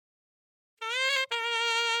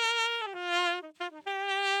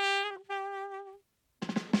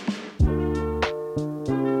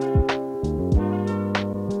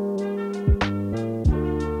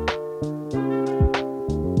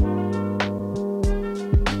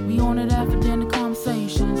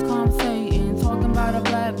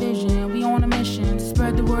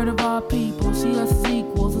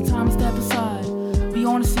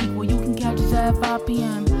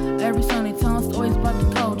every Sunday, telling stories about the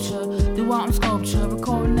culture. Do art and sculpture,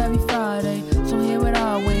 recording every Friday. So hear it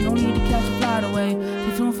our way, no need to catch a flight away.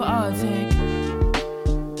 Stay tuned for our take.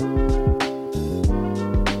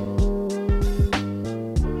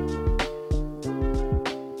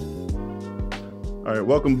 All right,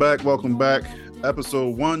 welcome back.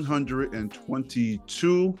 Episode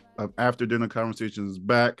 122 of After Dinner Conversations is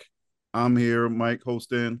back. I'm here, Mike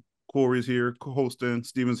hosting, Corey's here hosting,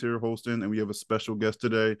 Steven's here hosting, and we have a special guest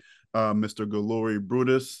today, Mr. Guelory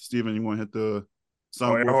Brutus. Steven, you want to hit the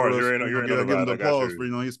soundboard for us? You're Give him the applause for,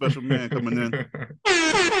 he's a special man coming in.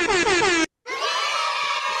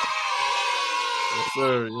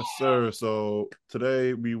 Yes, sir. So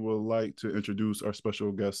today we would like to introduce our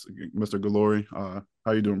special guest, Mr. Guelory.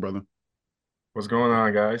 How you doing, brother? What's going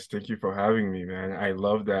on, guys? Thank you for having me, man. I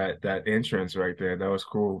love that entrance right there. That was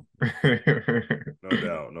cool.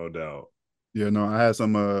 No doubt. Yeah, no, I had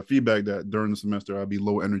some feedback that during the semester I'd be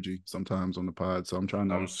low energy sometimes on the pod, so I'm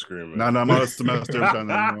screaming. Now that I'm out of semester, I'm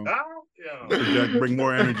trying to bring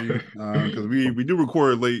more energy because we do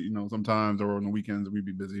record late, sometimes, or on the weekends we'd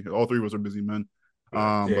be busy. All three of us are busy men. But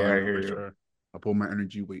I hear make sure I pull my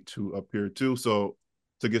energy weight up here too. So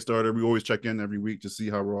to get started, we always check in every week to see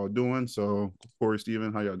how we're all doing. So Corey,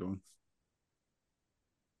 Steven, how y'all doing?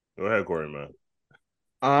 Go ahead, Corey, man.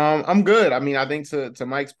 I'm good. I mean, I think to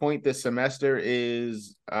Mike's point, this semester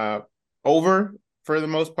is over for the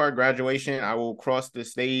most part. Graduation, I will cross the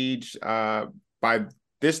stage by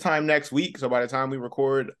this time next week. So by the time we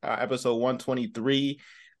record episode 123,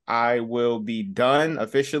 I will be done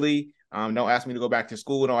officially. Don't ask me to go back to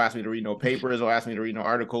school. Don't ask me to read no papers. Don't ask me to read no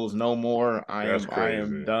articles. No more. I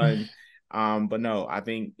am done. But no, I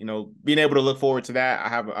think, being able to look forward to that. I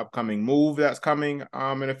have an upcoming move that's coming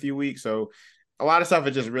in a few weeks. So a lot of stuff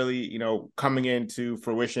is just really, coming into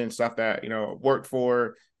fruition. Stuff that, worked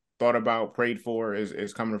for, thought about, prayed for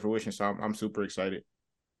is coming to fruition. So I'm super excited.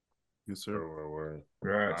 Yes, sir.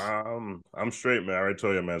 I'm straight, man. I already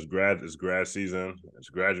told you, man. It's grad season. It's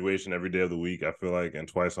graduation every day of the week, I feel like, and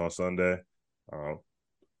twice on Sunday.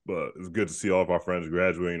 But it's good to see all of our friends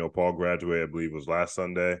graduate. Paul graduated, I believe, was last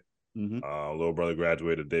Sunday. Mm-hmm. Little brother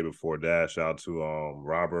graduated the day before that. Shout out to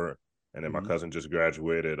Robert. And then my cousin just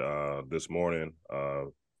graduated this morning,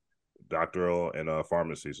 doctoral in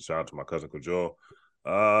pharmacy. So shout out to my cousin Kajol.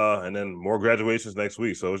 And then more graduations next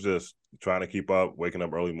week. So it's just trying to keep up, waking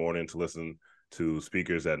up early morning to listen to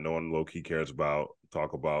speakers that no one low-key cares about,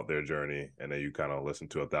 talk about their journey, and then you kind of listen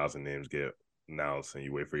to 1,000 names get announced, and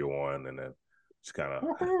you wait for your one, and then just kind of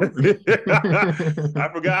I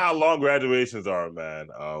forgot how long graduations are, man.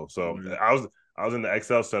 So I was in the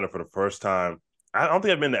Excel Center for the first time. I don't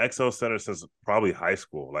think I've been to Excel Center since probably high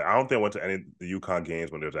school. Like, I don't think I went to any of the UConn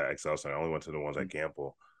games when there was at Excel Center. I only went to the ones at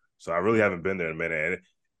Gamble. So I really haven't been there in a minute. And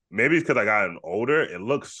maybe it's because I got older. It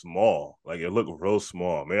looks small. Like, it looked real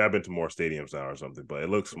small. Maybe I've been to more stadiums now or something, but it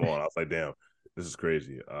looks small. And I was like, damn, this is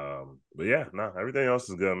crazy. But yeah, everything else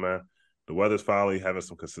is good, man. The weather's finally having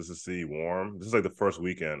some consistency, warm. This is like the first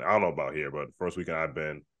weekend. I don't know about here, but the first weekend I've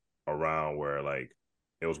been around where, like,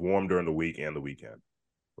 it was warm during the week and the weekend,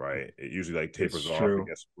 right? It usually, like, tapers off. It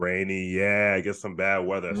gets rainy. Yeah, it gets some bad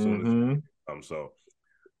weather as soon as it comes. So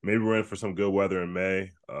maybe we're in for some good weather in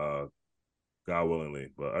May, God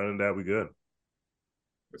willingly. But other than that, we good.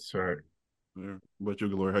 That's right. Yeah. What about you,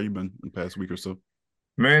 Guelory? How you been the past week or so?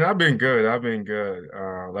 Man, I've been good.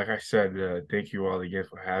 Like I said, thank you all again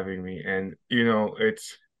for having me. And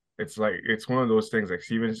it's one of those things like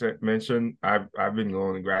Steven mentioned. I've been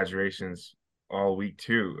going to graduations all week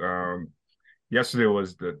too. Yesterday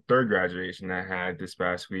was the third graduation I had this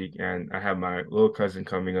past week, and I have my little cousin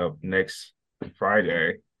coming up next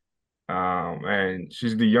Friday. And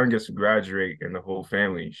she's the youngest to graduate in the whole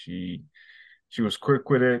family. She was quick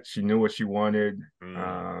with it. She knew what she wanted.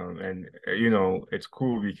 And it's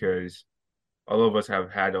cool because all of us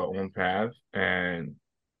have had our own path. And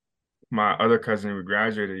my other cousin who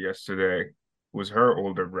graduated yesterday was her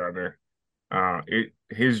older brother.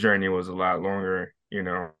 His journey was a lot longer,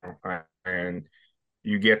 and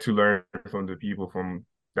you get to learn from the people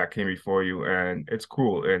that came before you, and it's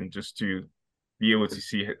cool. And just to be able to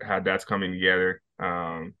see how that's coming together,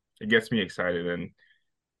 it gets me excited, and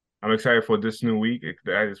I'm excited for this new week.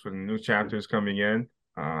 That is for the new chapters coming in.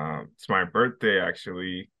 It's my birthday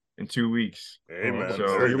actually in 2 weeks. Hey, man. So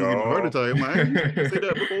There you go. Birthday time, man. Say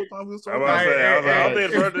that before time was I was like, I'll be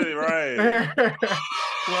the birthday, right?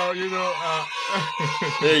 Well,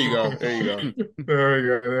 There you go.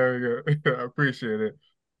 There we go. I appreciate it.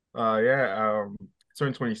 I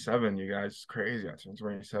turned 27, you guys. It's crazy. I turned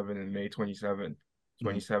 27 in May 27.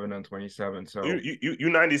 27 on 27. So you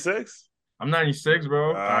 96? I'm 96,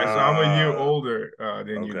 bro. So I'm a year older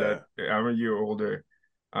than you. Okay. I'm a year older.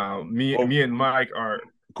 Me Well, me and Mike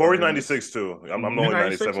Corey's are in 96 too. I'm the you only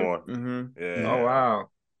 96? 97 one. Mm-hmm. Oh Yeah. wow.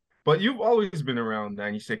 But you've always been around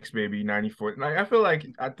 96, baby, 94. Like I feel like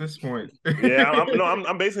at this point. Yeah,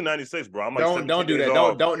 I'm basically 96, bro. I'm like Don't 17 do years that.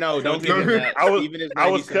 old. Don't 17 give years. him that. I was Steven is I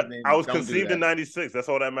was 97. I was Don't do conceived in that. 96. That's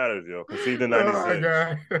all that matters, yo. Conceived in Oh my 96.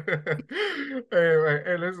 God.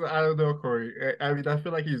 Hey, listen, I don't know, Corey. I mean, I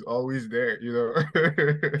feel like he's always there, you know.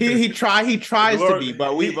 He tries to be, Glory,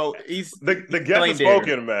 but he he's the he still guest is ain't there.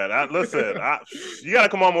 spoken, man. Listen, you gotta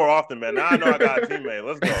come on more often, man. Now I know I got a teammate.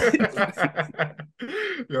 Let's go.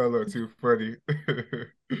 Y'all look too funny.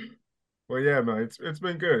 Well, yeah, man, it's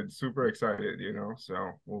been good. Super excited, you know.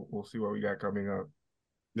 So we'll see what we got coming up.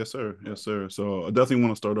 Yes, sir. Yes, sir. So I definitely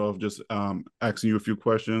want to start off just asking you a few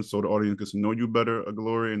questions so the audience gets to know you better,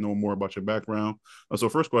 Guelory, and know more about your background. So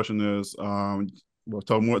first question is, well,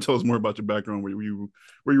 tell us more about your background, where you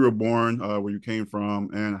were born, where you came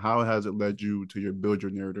from, and how has it led you to your Build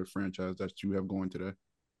Your Narrative franchise that you have going today?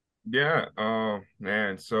 Yeah,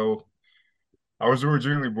 man. So I was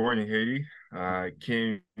originally born in Haiti. I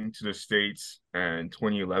came to the States in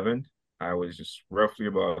 2011. I was just roughly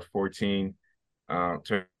about 14,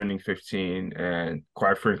 turning 15, and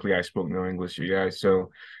quite frankly, I spoke no English, you guys. So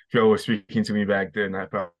if y'all were speaking to me back then, I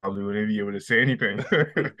probably wouldn't be able to say anything.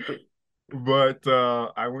 But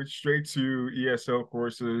I went straight to ESL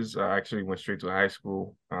courses. I actually went straight to high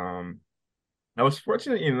school. I was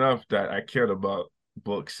fortunate enough that I cared about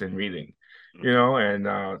books and reading, you know,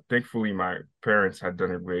 and thankfully my parents had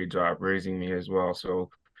done a great job raising me as well. So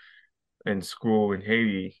in school in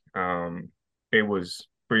Haiti, it was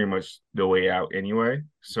pretty much the way out anyway.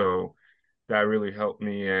 So that really helped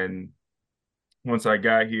me. And once I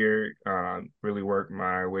got here, really worked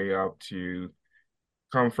my way up to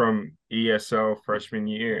come from ESL freshman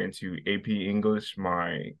year into AP English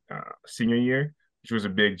my senior year, which was a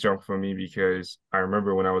big jump for me because I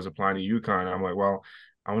remember when I was applying to UConn, I'm like, well,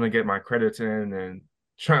 I want to get my credits in and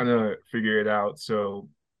trying to figure it out. So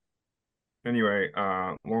anyway,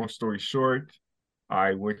 long story short,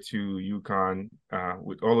 I went to UConn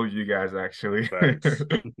with all of you guys actually. Thanks.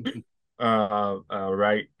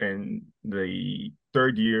 Right, and the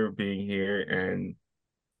third year being here, and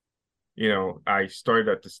you know, I started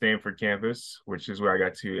at the Stanford campus, which is where I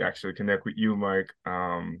got to actually connect with you, Mike,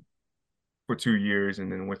 for 2 years,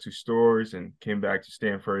 and then went to Stores and came back to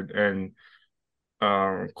Stanford. And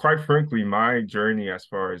quite frankly, my journey as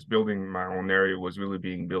far as building my own area was really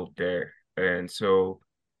being built there. And so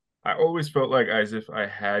I always felt like as if I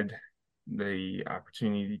had the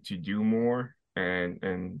opportunity to do more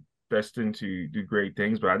and destined to do great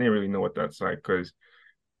things, but I didn't really know what that's like because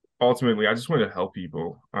ultimately I just wanted to help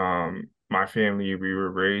people. My family, we were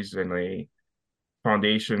raised in a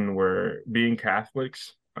foundation where being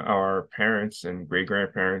Catholics, our parents and great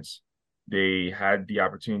grandparents, they had the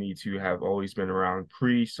opportunity to have always been around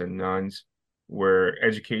priests and nuns, where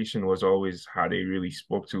education was always how they really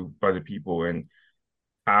spoke to other people. And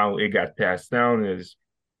how it got passed down is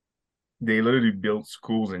they literally built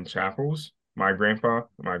schools and chapels. My grandpa,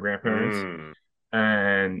 my grandparents, Mm.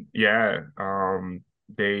 and yeah,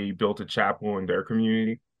 they built a chapel in their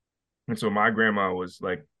community. And so my grandma was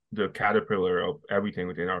like the caterpillar of everything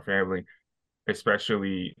within our family,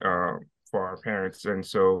 especially for our parents. And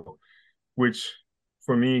so, which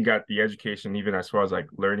for me got the education even as far as like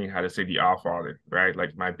learning how to say the Our Father, right?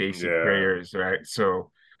 Like my basic Yeah. prayers, right?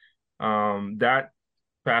 So that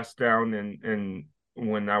passed down, and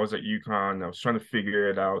when I was at UConn, I was trying to figure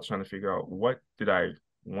it out, trying to figure out what did I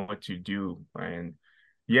want to do. And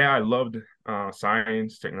yeah, I loved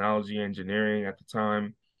science, technology, engineering at the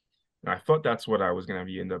time. And I thought that's what I was gonna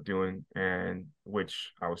be end up doing, and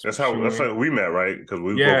which I was That's pursuing. how we met, right? Because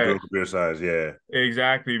we were both Yeah, doing computer science. Yeah.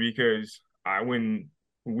 exactly. Because when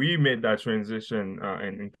we made that transition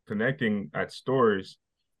and connecting at stores,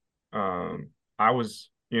 um, I was,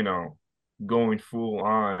 you know, going full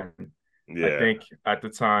on. I Yeah. think at the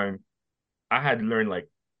time I had learned like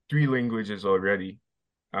 3 languages already.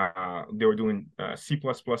 They were doing C++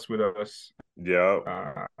 with us.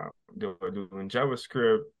 Yeah. Uh, they were doing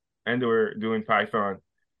JavaScript and they were doing Python.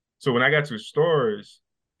 So when I got to stores,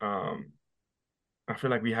 um, I feel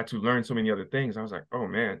like we had to learn so many other things. I was like, oh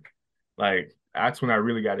man, like that's when I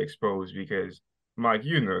really got exposed because Mike,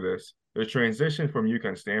 you know this, the transition from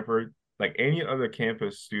UConn Stanford, like any other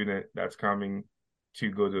campus student that's coming to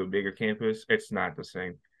go to a bigger campus, it's not the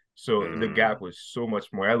same. So the Mm. gap was so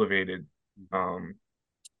much more elevated, um,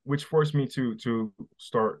 which forced me to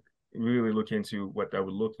start really look into what that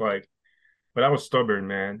would look like. But I was stubborn,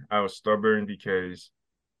 man. I was stubborn because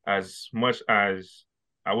as much as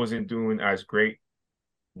I wasn't doing as great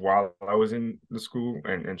while I was in the school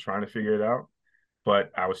and trying to figure it out,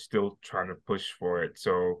 but I was still trying to push for it.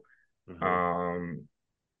 So um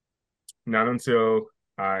not until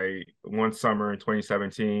I one summer in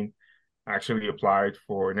 2017 actually applied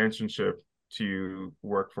for an internship to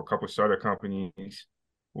work for a couple of startup companies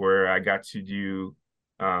where I got to do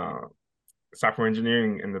uh, software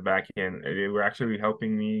engineering in the back end. They were actually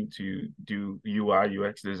helping me to do UI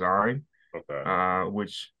UX design,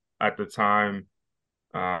 which at the time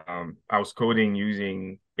I was coding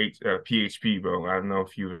using PHP, bro. I don't know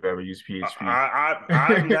if you've ever used PHP.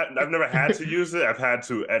 I've never had to use it. I've had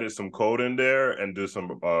to edit some code in there and do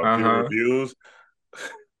some peer reviews.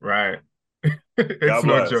 Right. God It's no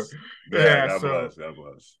bless. joke. Yeah, So God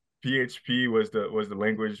bless. PHP was the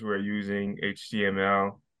language we're using,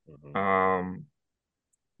 HTML.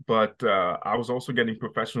 But I was also getting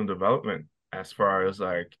professional development as far as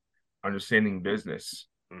like understanding business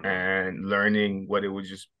and learning what it would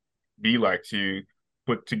just be like to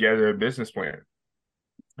put together a business plan,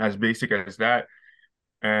 as basic as that.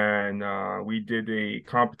 And we did a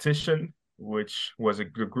competition, which was a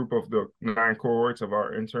group of the 9 cohorts of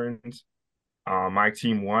our interns. My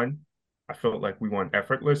team won. I felt like we won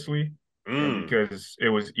effortlessly because it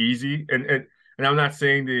was easy. And I'm not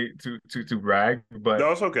saying to brag, but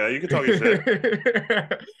no, it's okay. You can talk your shit.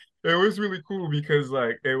 It was really cool because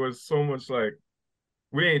like it was so much like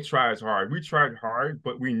we didn't try as hard. We tried hard,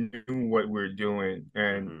 but we knew what we were doing.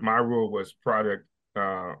 And my role was product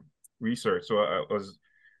research. So I was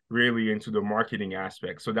really into the marketing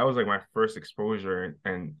aspect. So that was like my first exposure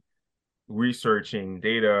and researching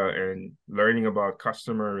data and learning about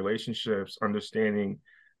customer relationships, understanding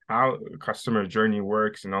how customer journey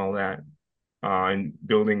works and all that, and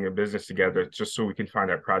building a business together just so we can find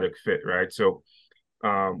that product fit, right? So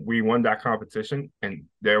we won that competition, and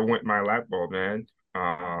there went my light bulb, man.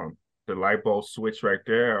 The light bulb switch right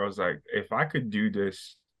there. I was like, if I could do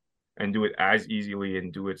this and do it as easily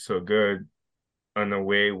and do it so good in a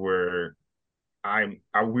way where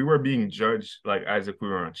we were being judged like as if we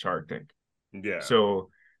were on Shark Tank. Yeah. So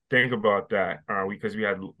think about that because we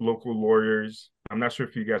had local lawyers. I'm not sure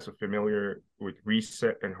if you guys are familiar with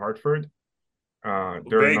Reset in Hartford. They're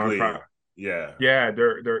vaguely. a nonprofit. Yeah. Yeah,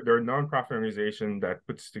 they're a nonprofit organization that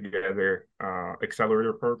puts together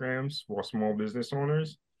accelerator programs for small business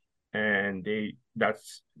owners, and they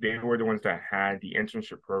were the ones that had the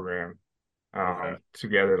internship program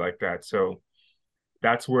together like that. So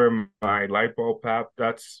that's where my light bulb popped.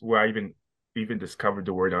 That's where I even discovered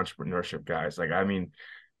the word entrepreneurship, guys. Like, I mean,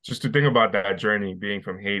 just to think about that journey, being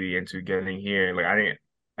from Haiti into getting here, like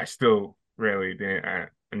I still really didn't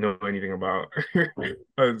know anything about,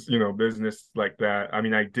 business like that. I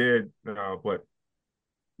mean, I did, but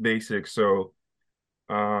basic. So,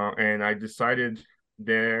 and I decided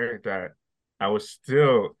there that I was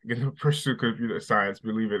still gonna pursue computer science,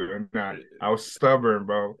 believe it or not. I was stubborn,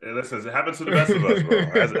 bro. Hey, listen, it happens to the best of us, bro.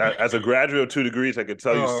 As a graduate of 2 degrees, I can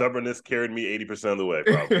tell you stubbornness carried me 80% of the way,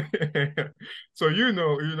 probably. So you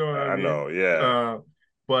know what I mean? know, yeah.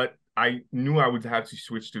 But I knew I would have to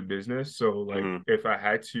switch to business. So like if I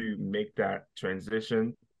had to make that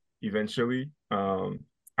transition eventually,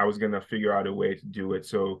 I was gonna figure out a way to do it.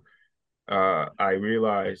 So I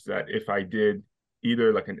realized that if I did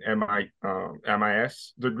either like an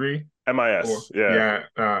MIS degree, MIS,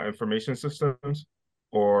 information systems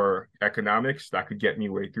or economics, that could get me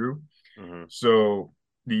way through. So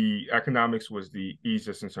the economics was the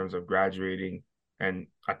easiest in terms of graduating, and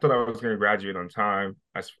I thought I was going to graduate on time,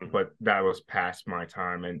 but that was past my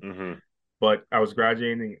time. And but I was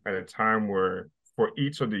graduating at a time where for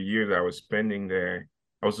each of the years I was spending there,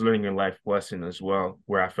 I was learning a life lesson as well,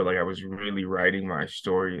 where I feel like I was really writing my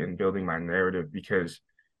story and building my narrative. Because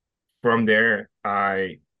from there,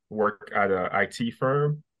 I worked at an IT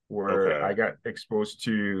firm where I got exposed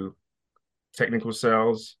to technical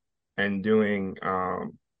sales and doing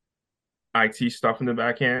IT stuff in the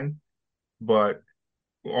back end. But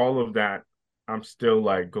all of that, I'm still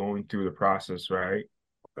like going through the process, right?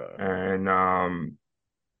 And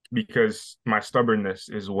because my stubbornness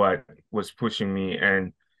is what was pushing me.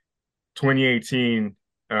 And 2018,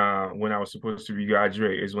 when I was supposed to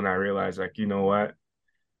graduate, is when I realized, like, you know what?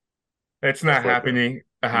 It's not happening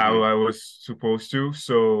how I was supposed to.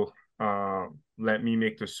 So let me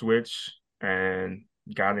make the switch and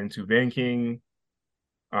got into banking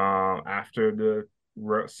after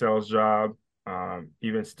the sales job,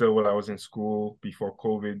 even still when I was in school before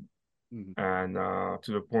COVID. And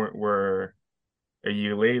to the point where a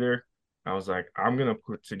year later, I was like, I'm going to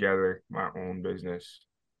put together my own business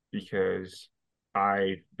because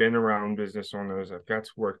I've been around business owners. I've got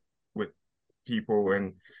to work with people,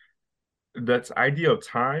 and that idea of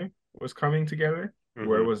time was coming together,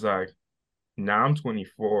 where it was like, now I'm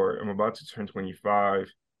 24, I'm about to turn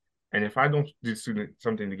 25, and if I don't do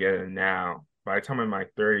something together now, by the time I'm in my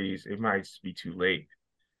 30s, it might just be too late.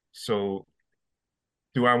 So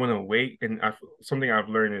do I want to wait? And something I've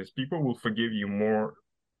learned is people will forgive you more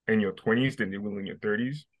in your 20s than they will in your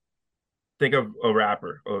 30s. Think of a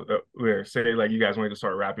rapper, where say like you guys wanted to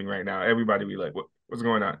start rapping right now, everybody be like, what's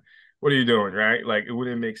going on? What are you doing? Right? Like it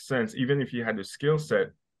wouldn't make sense, even if you had the skill set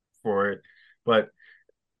for it. But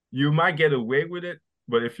you might get away with it.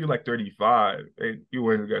 But if you're like 35, you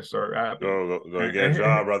want to start rapping. Go get a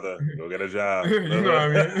job, brother. Go get a job. You know what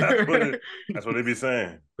I mean? That's what they be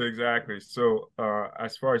saying. Exactly. So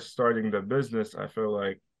as far as starting the business, I feel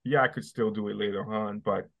like, yeah, I could still do it later on,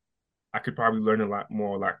 but I could probably learn a lot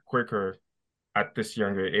more, a lot quicker at this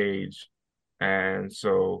younger age. And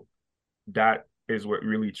so that is what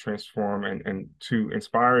really transformed and to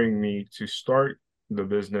inspiring me to start the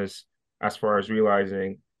business, as far as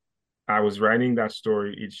realizing I was writing that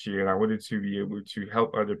story each year and I wanted to be able to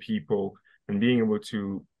help other people and being able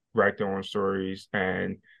to write their own stories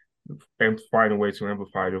and find a way to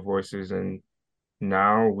amplify their voices. And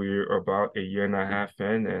now we're about a year and a half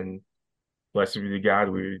in, and blessed be the God,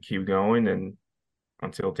 we keep going, and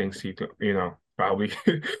until things keep, probably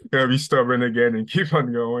gonna be stubborn again and keep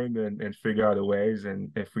on going and figure out the ways.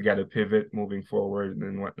 And if we got to pivot moving forward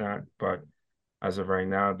and whatnot. But as of right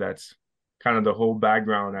now, that's kind of the whole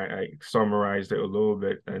background. I summarized it a little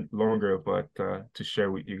bit and longer, but to share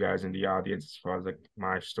with you guys in the audience as far as like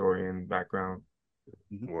my story and background.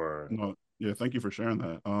 Word. No, yeah, thank you for sharing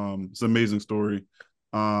that. It's an amazing story.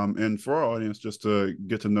 And for our audience, just to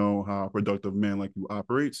get to know how a productive man like you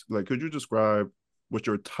operates, like, could you describe what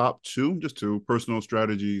your top two personal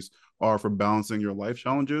strategies are for balancing your life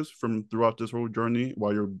challenges from throughout this whole journey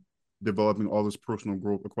while you're developing all this personal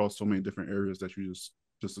growth across so many different areas that you just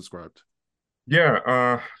described?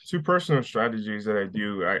 Yeah, two personal strategies that I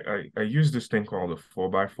do. I use this thing called the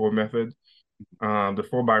 4x4 method. The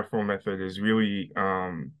 4x4 method is really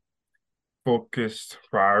focused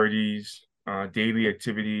priorities, daily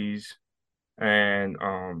activities, and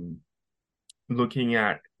looking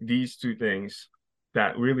at these two things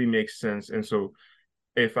that really make sense. And so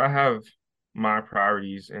if I have my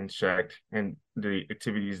priorities in check and the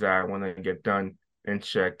activities that I want to get done in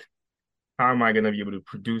check, how am I going to be able to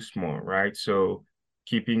produce more, right? So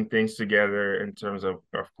keeping things together in terms of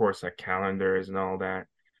course, like calendars and all that.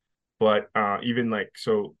 But even like,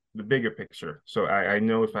 so the bigger picture. So I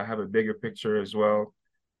know if I have a bigger picture as well,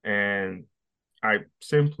 and I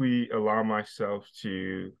simply allow myself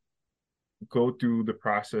to go through the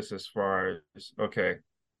process as far as, okay,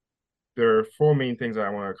 there are four main things that I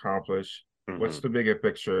want to accomplish. What's the bigger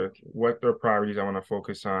picture? What are priorities I want to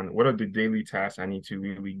focus on? What are the daily tasks I need to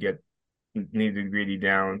really get nitty-gritty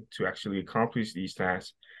down to actually accomplish these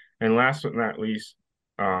tasks? And last but not least,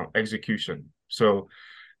 execution. So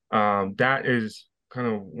that is kind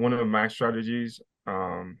of one of my strategies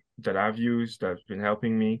that I've used that's been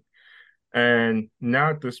helping me. And now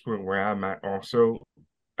at this point where I'm at also,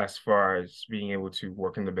 as far as being able to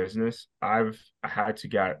work in the business, I had to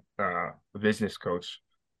get a business coach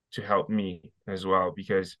to help me as well,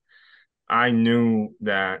 because I knew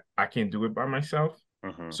that I can't do it by myself.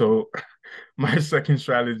 So my second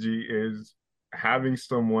strategy is having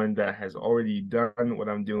someone that has already done what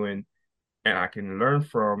I'm doing and I can learn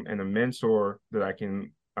from, and a mentor that I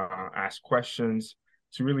can ask questions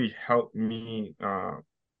to really help me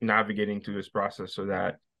navigating through this process, so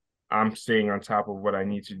that I'm staying on top of what I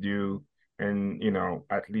need to do, and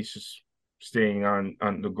at least just staying on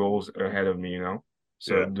the goals ahead of me.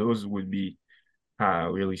 So those would be how I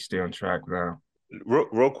really stay on track now.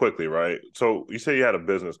 Real quickly, right? So you say you had a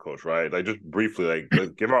business coach, right? Like, just briefly,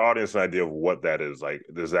 like give our audience an idea of what that is. Like,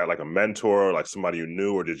 is that like a mentor, like somebody you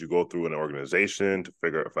knew, or did you go through an organization to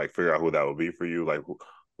figure out who that would be for you? Like,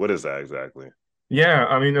 what is that exactly? Yeah,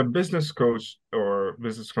 I mean, a business coach or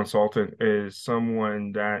business consultant is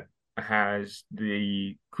someone that has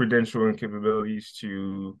the credential and capabilities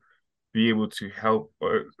to be able to help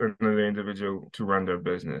another individual to run their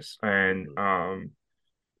business. And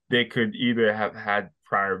they could either have had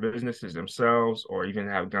prior businesses themselves or even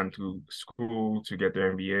have gone to school to get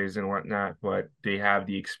their MBAs and whatnot, but they have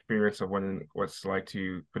the experience of what's like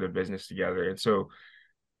to put a business together. And so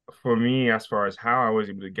for me, as far as how I was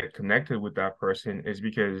able to get connected with that person, is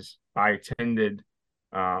because I attended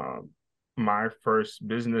my first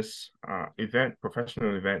business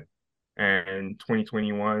professional event in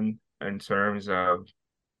 2021 in terms of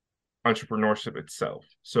entrepreneurship itself.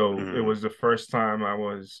 So it was the first time I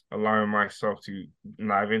was allowing myself to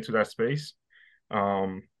dive into that space.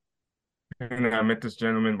 Um, and I met this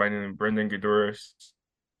gentleman by the name of Brendan Guelory,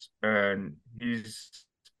 and he's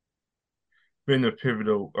been a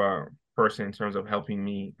pivotal person in terms of helping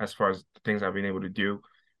me as far as the things I've been able to do.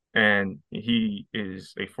 And he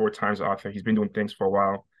is a 4 times author. He's been doing things for a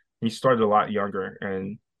while. He started a lot younger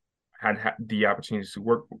and had the opportunities to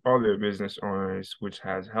work with other business owners, which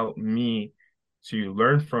has helped me to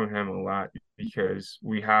learn from him a lot because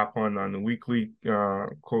we hop on the weekly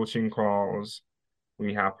coaching calls.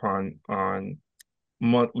 We hop on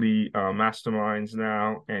monthly masterminds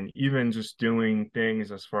now, and even just doing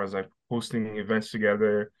things as far as like hosting events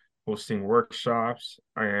together, hosting workshops,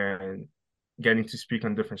 and getting to speak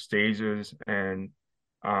on different stages. And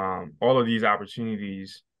all of these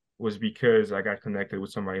opportunities was because I got connected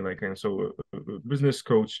with somebody like him. So a business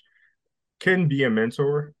coach can be a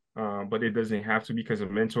mentor, but it doesn't have to, because a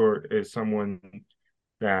mentor is someone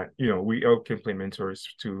that, we all can play mentors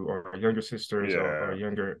to our younger sisters or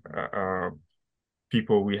younger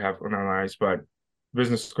people we have on our lives. But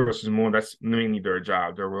business coach is more, that's mainly their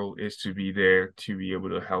job. Their role is to be there to be able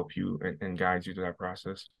to help you and guide you to that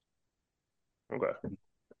process. Okay.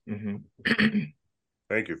 Mm-hmm.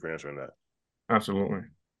 Thank you for answering that. Absolutely.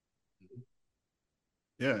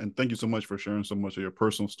 Yeah, and thank you so much for sharing so much of your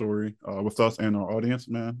personal story with us and our audience,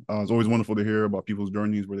 man. It's always wonderful to hear about people's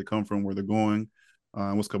journeys, where they come from, where they're going,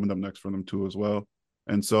 and what's coming up next for them too as well.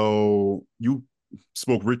 And so you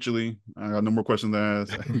spoke richly. I got no more questions to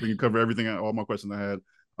ask. I think you covered everything, all my questions I had.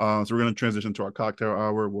 So we're going to transition to our cocktail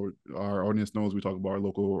hour, where our audience knows we talk about our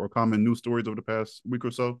local or common news stories over the past week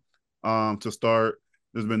or so. To start,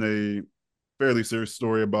 there's been a fairly serious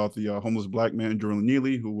story about the homeless black man, Jordan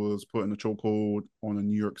Neely, who was put in a chokehold on a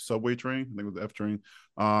New York subway train. I think it was the F train,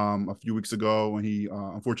 a few weeks ago, when he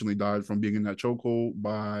unfortunately died from being in that chokehold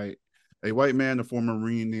by a white man, a former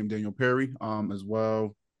Marine named Daniel Perry, as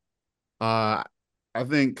well. I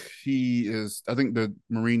think the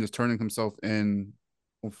Marine is turning himself in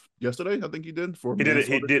yesterday. I think he did for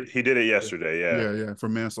manslaughter. He did it yesterday. Yeah, for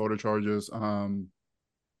manslaughter charges.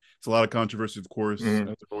 It's a lot of controversy, of course, as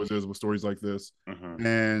there always is with stories like this.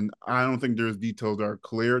 And I don't think there's details that are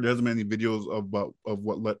clear. There hasn't been any videos of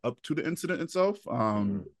what led up to the incident itself.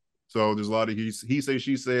 So there's a lot of he say,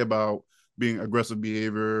 she say about being aggressive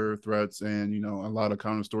behavior, threats, and a lot of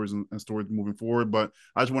counter stories and stories moving forward. But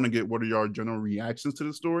I just want to get what are your general reactions to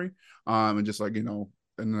the story, and just like in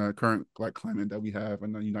the current climate that we have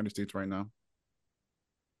in the United States right now.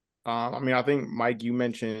 I think, Mike, you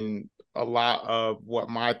mentioned a lot of what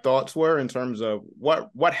my thoughts were in terms of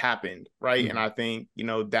what happened, right? And I think,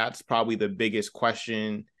 that's probably the biggest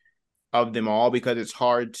question of them all, because it's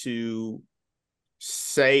hard to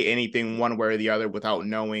say anything one way or the other without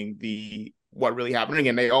knowing what really happened.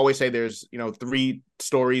 Again, they always say there's, 3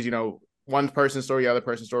 stories, one person's story, the other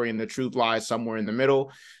person's story, and the truth lies somewhere in the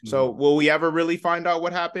middle. So will we ever really find out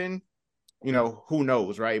what happened? Who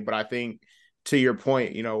knows, right? But I think, to your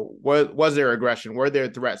point, was there aggression? Were there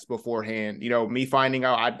threats beforehand? Me finding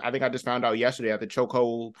out, I think I just found out yesterday that the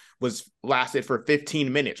chokehold lasted for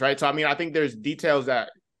 15 minutes, right? So, I think there's details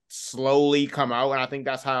that slowly come out, and I think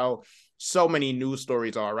that's how so many news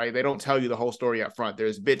stories are, right? They don't tell you the whole story up front.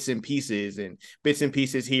 There's bits and pieces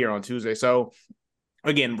here on Tuesday. So,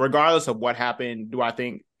 again, regardless of what happened, do I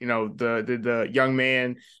think, the young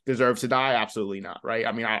man deserves to die? Absolutely not, right?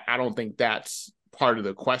 I don't think that's part of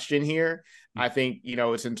the question here. I think,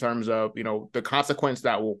 it's in terms of, the consequence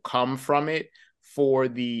that will come from it for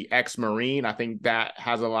the ex-Marine. I think that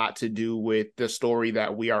has a lot to do with the story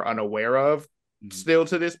that we are unaware of still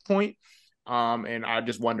to this point. And I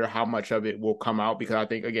just wonder how much of it will come out, because I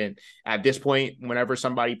think, again, at this point, whenever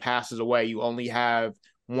somebody passes away, you only have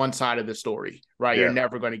one side of the story, right? Yeah. You're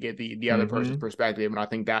never going to get the other person's perspective. And I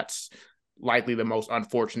think that's likely the most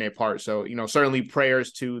unfortunate part. So, certainly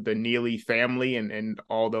prayers to the Neely family and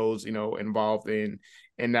all those, involved in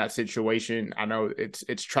that situation. I know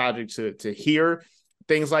it's tragic to hear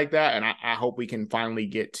things like that. And I hope we can finally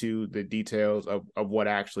get to the details of what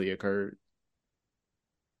actually occurred.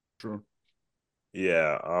 True.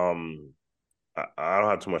 Yeah. I don't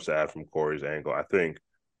have too much to add from Corey's angle. I think,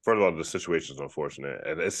 first of all, the situation is unfortunate,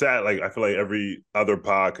 and it's sad. I feel like every other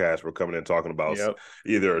podcast we're coming in talking about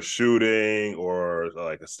either a shooting or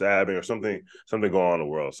like a stabbing or something going on in the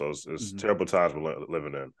world. So it's terrible times we're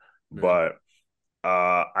living in. Yeah. But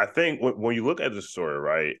I think when you look at the story,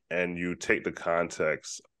 right, and you take the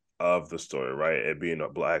context of the story, right, it being a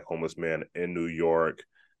black homeless man in New York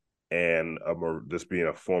and this being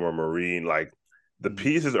a former Marine, the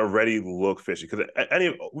pieces already look fishy, because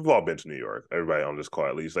we've all been to New York. Everybody on this call,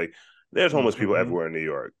 at least, there's homeless people everywhere in New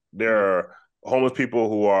York. There are homeless people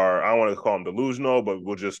who are, I don't want to call them delusional, but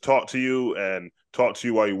will just talk to you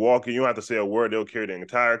while you're walking. You don't have to say a word; they'll carry the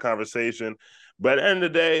entire conversation. But at the end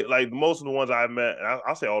of the day, like most of the ones I've met, and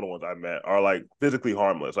I'll say all the ones I've met are like physically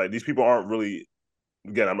harmless. Like these people aren't really.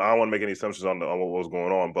 Again, I don't want to make any assumptions on what was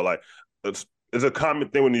going on, but like it's a common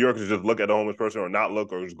thing when New Yorkers just look at the homeless person or not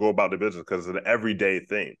look or just go about their business because it's an everyday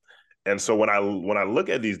thing. And so when I look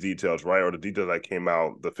at these details, right, or the details that came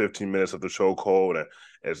out, the 15 minutes of the show code, and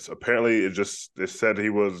it's apparently it said he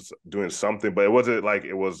was doing something, but it wasn't like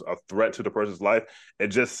it was a threat to the person's life. It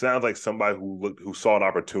just sounds like somebody who saw an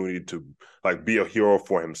opportunity to like be a hero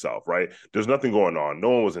for himself, right? There's nothing going on, no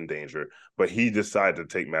one was in danger, but he decided to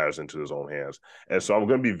take matters into his own hands. And so I'm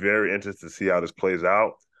going to be very interested to see how this plays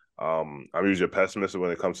out. I'm usually a pessimist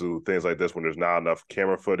when it comes to things like this when there's not enough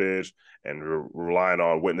camera footage and we're relying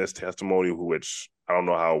on witness testimony, which I don't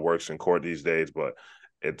know how it works in court these days, but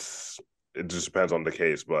it just depends on the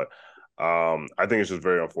case. But I think it's just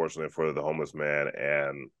very unfortunate for the homeless man,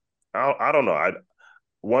 and I don't know.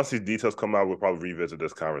 Once these details come out, we'll probably revisit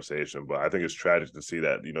this conversation. But I think it's tragic to see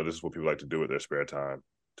that this is what people like to do with their spare time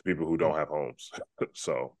to people who don't have homes.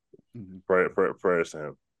 So prayers to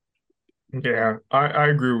him. Yeah, I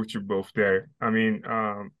agree with you both there. I mean,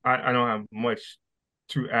 I don't have much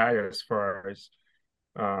to add as far as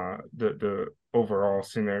the overall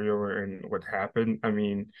scenario and what happened. I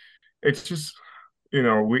mean, it's just,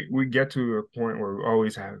 we get to a point where we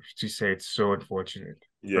always have to say it's so unfortunate,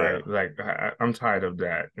 Yeah. right? Like I'm tired of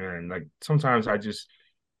that, and like sometimes I just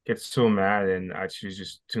get so mad and I choose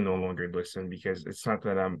just to no longer listen because it's not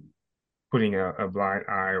that I'm putting a blind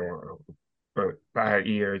eye or a bad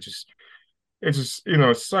ear. It just,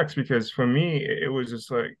 it sucks because for me, it was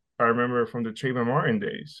just like, I remember from the Trayvon Martin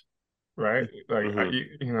days, right? Like,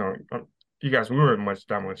 you guys, we were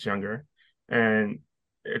that much younger. And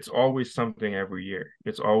it's always something every year.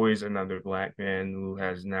 It's always another Black man who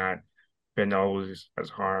has not been always as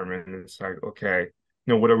harmed. And it's like, okay,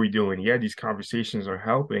 what are we doing? Yeah, these conversations are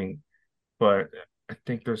helping, but I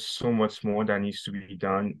think there's so much more that needs to be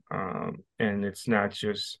done. And it's not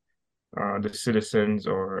just the citizens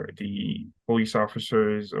or the police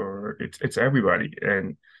officers, or it's everybody.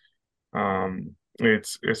 And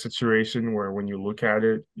it's a situation where when you look at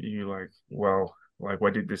it, you like, well, like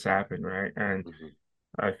what did this happen, right? And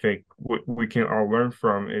I think what we can all learn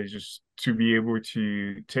from is just to be able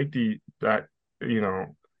to take that,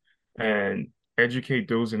 and educate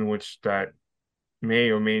those in which that may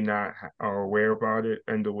or may not are aware about it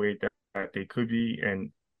and the way that they could be.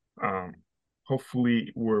 And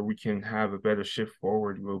hopefully where we can have a better shift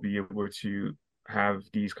forward, we'll be able to have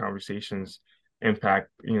these conversations impact,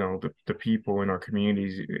 the people in our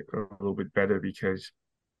communities a little bit better, because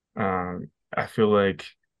I feel like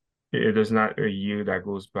there's not a year that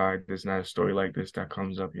goes by, there's not a story like this that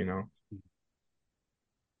comes up.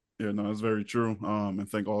 Yeah, no, that's very true. And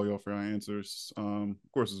thank all y'all for your answers. Of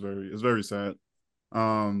course, it's very sad.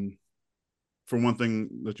 For one thing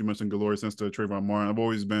that you mentioned, Guelory, since the Trayvon Martin, I've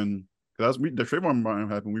always been, because the Trayvon Martin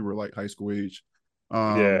happened, we were like high school age.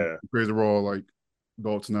 Yeah. Crazy, we're all like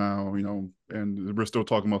adults now, and we're still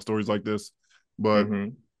talking about stories like this. But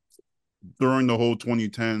during the whole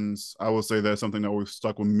 2010s, I would say that something that always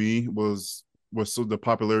stuck with me was the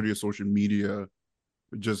popularity of social media,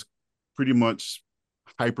 just pretty much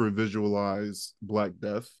hyper visualize Black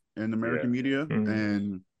death in American media.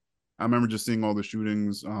 And I remember just seeing all the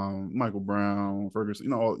shootings, Michael Brown, Ferguson,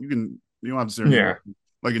 you don't have to say anything.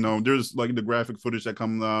 Like, there's like the graphic footage that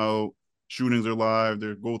comes out, shootings are live,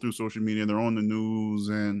 they go through social media, they're on the news.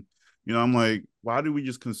 And, I'm like, why do we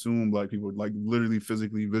just consume Black people, like literally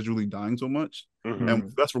physically, visually dying so much?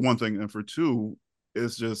 And that's for one thing. And for two,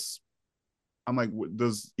 it's just, I'm like,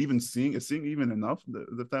 is seeing even enough?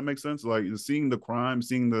 If that makes sense? Like, is seeing the crime,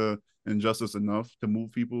 seeing the injustice enough to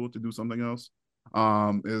move people to do something else?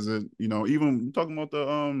 Is it, even talking about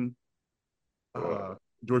the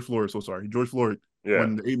George Floyd? So sorry, George Floyd. Yeah.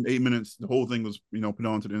 When the 8 minutes, the whole thing was, put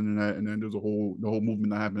onto the internet, and then there's the whole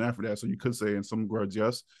movement that happened after that. So you could say in some regards,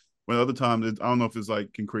 yes. But other times, I don't know if it's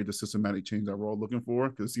like can create the systematic change that we're all looking for,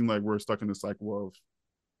 because it seems like we're stuck in this cycle of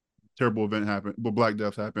terrible event happen, but Black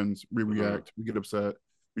death happens, we react, we get upset,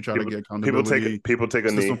 we try to get accountability. People take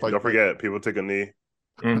a knee. Don't forget, people take a knee.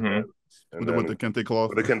 With the kente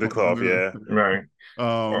cloth. With the kente cloth, yeah. Right.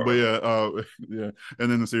 But yeah,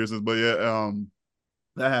 and then the seriousness. But yeah,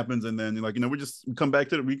 that happens, and then we come back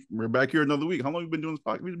to we're back here another week. How long have we been doing this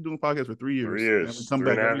podcast? We've been doing podcast for 3 years. 3 years. We come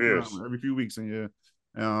back every few weeks, and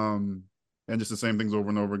and just the same things over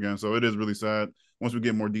and over again. So it is really sad. Once we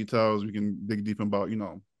get more details, we can dig deep about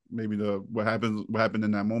maybe what happened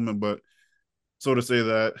in that moment. But so to say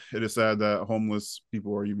that it is sad that homeless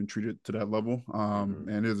people are even treated to that level. And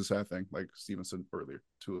it is a sad thing, like Steven said earlier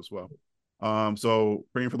too, as well. So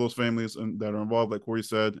praying for those families that are involved, like Corey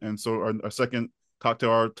said. And so our second cocktail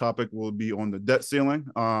hour topic will be on the debt ceiling.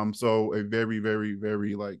 So a very, very,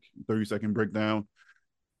 very like 30-second breakdown.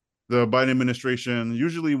 The Biden administration,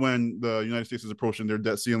 usually when the United States is approaching their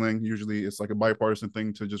debt ceiling, usually it's like a bipartisan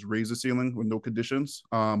thing to just raise the ceiling with no conditions.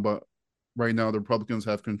 But right now, the Republicans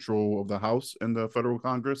have control of the House and the federal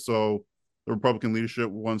Congress. So the Republican leadership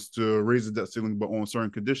wants to raise the debt ceiling, but on certain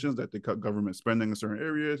conditions that they cut government spending in certain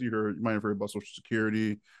areas. You might have heard about Social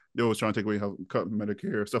Security. They always trying to take away health, cut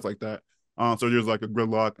Medicare, stuff like that. So there's like a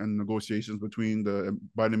gridlock and negotiations between the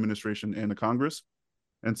Biden administration and the Congress.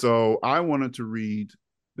 And so I wanted to read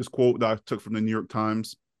this quote that I took from the New York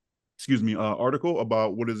Times, article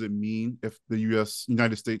about what does it mean if the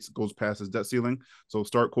United States goes past its debt ceiling. So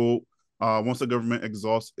start quote, once the government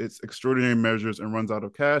exhausts its extraordinary measures and runs out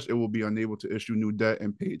of cash, it will be unable to issue new debt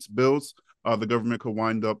and pay its bills. The government could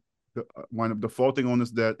wind up defaulting on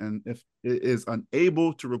this debt, and if it is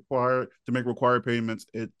unable to make required payments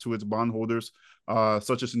to its bondholders,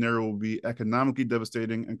 such a scenario will be economically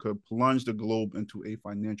devastating and could plunge the globe into a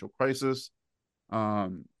financial crisis.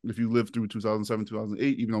 If you lived through 2007,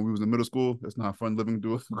 2008, even though we was in middle school, it's not fun living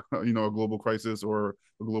through a global crisis or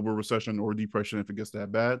a global recession or depression if it gets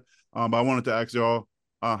that bad. But I wanted to ask y'all,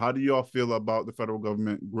 how do y'all feel about the federal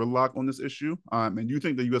government gridlock on this issue? And do you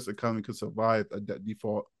think the U.S. economy could survive a debt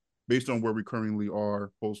default based on where we currently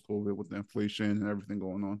are post-COVID with the inflation and everything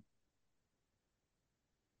going on?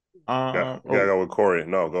 Yeah, go with Corey.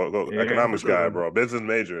 No, go. Yeah, economics guy, bro. Business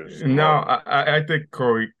majors. No, I think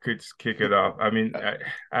Corey could kick it off. I mean, I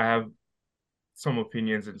have some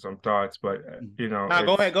opinions and some thoughts, but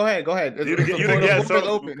go ahead. You the guest.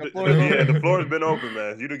 The floor has been open,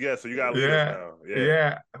 man. You the guest, so you gotta lead us now.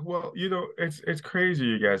 Yeah. Well, it's crazy,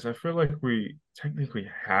 you guys. I feel like we technically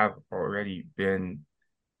have already been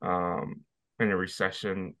in a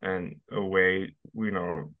recession, and a way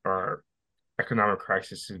our economic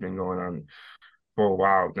crisis has been going on for a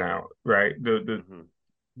while now, right? The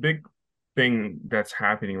big thing that's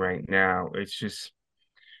happening right now, it's just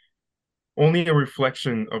only a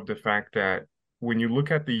reflection of the fact that when you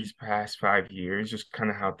look at these past 5 years, just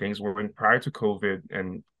kind of how things were prior to COVID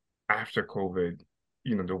and after COVID,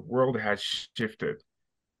 the world has shifted.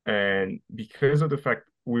 And because of the fact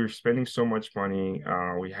we're spending so much money,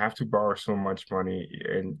 we have to borrow so much money,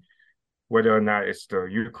 and whether or not it's the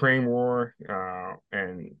Ukraine war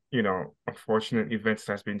and unfortunate events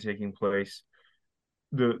that's been taking place,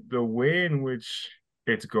 the way in which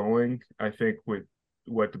it's going, I think, with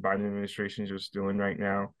what the Biden administration is just doing right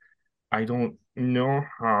now, I don't know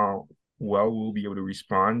how well we'll be able to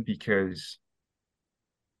respond, because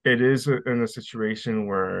it is in a situation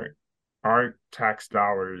where our tax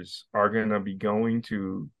dollars are going to be going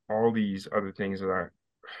to all these other things that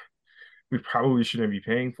we probably shouldn't be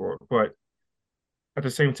paying for. But at the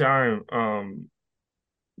same time,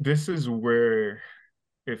 this is where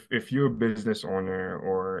if you're a business owner,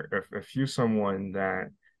 or if you're someone that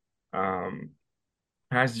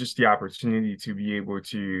has just the opportunity to be able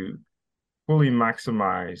to fully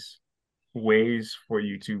maximize ways for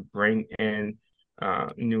you to bring in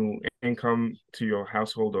new income to your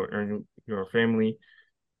household or your family,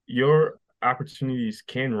 your opportunities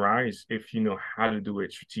can rise if you know how to do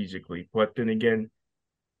it strategically. But then again,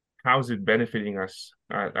 how's it benefiting us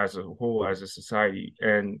as a whole, as a society?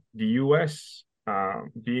 And the U.S.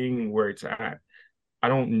 Being where it's at, I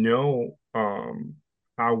don't know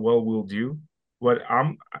how well we'll do, but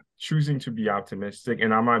I'm choosing to be optimistic,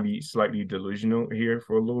 and I might be slightly delusional here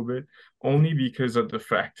for a little bit, only because of the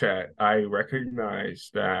fact that I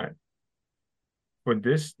recognize that for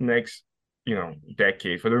this next,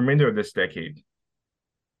 decade, for the remainder of this decade,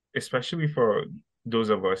 especially for those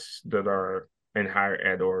of us that are in higher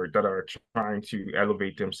ed or that are trying to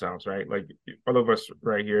elevate themselves, right? Like all of us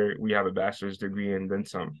right here, we have a bachelor's degree and then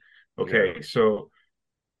some. Okay, yeah. So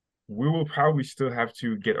we will probably still have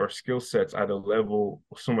to get our skill sets at a level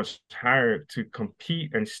so much higher to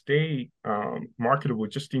compete and stay marketable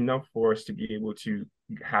just enough for us to be able to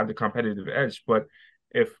have the competitive edge. But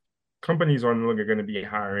if companies are no longer going to be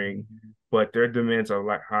hiring, but their demands are a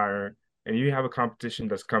lot higher, and you have a competition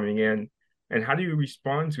that's coming in, and how do you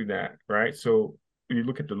respond to that, right? So you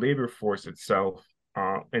look at the labor force itself,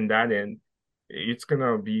 and that end, it's going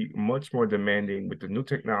to be much more demanding with the new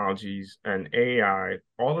technologies and AI.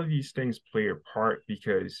 All of these things play a part,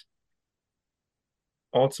 because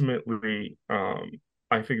ultimately,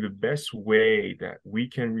 I think the best way that we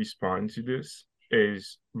can respond to this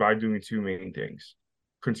is by doing two main things: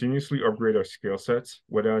 continuously upgrade our skill sets,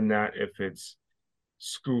 whether or not if it's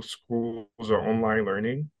schools or online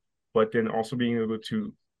learning, but then also being able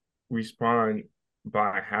to respond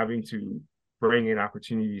by having to bring in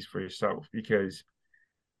opportunities for yourself, because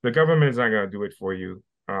the government is not going to do it for you.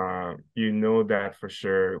 You know that for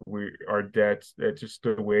sure. Our debts, that's just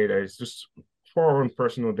the way that it's just for our own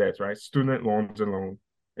personal debts, right? Student loans alone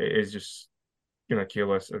is just gonna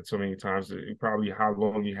kill us at so many times. Probably how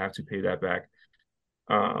long you have to pay that back.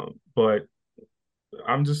 But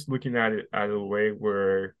I'm just looking at it at a way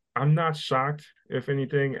where I'm not shocked. If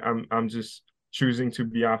anything, I'm just choosing to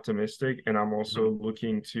be optimistic, and I'm also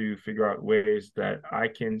looking to figure out ways that I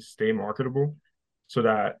can stay marketable, so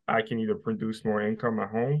that I can either produce more income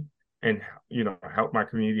at home and help my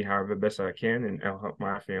community however best I can, and help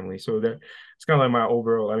my family. So that it's kind of like my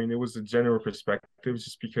overall. I mean, it was a general perspective,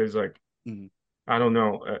 just because I don't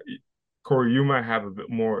know, Corey, you might have a bit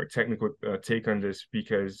more technical take on this,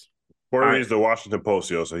 because Corey reads the Washington Post,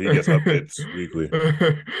 so he gets updates weekly.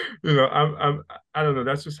 I don't know.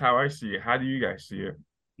 That's just how I see it. How do you guys see it?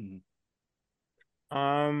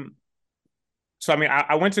 So I mean,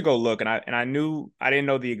 I went to go look, and I knew, I didn't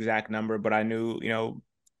know the exact number, but I knew,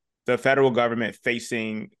 the federal government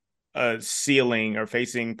facing a ceiling or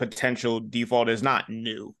facing potential default is not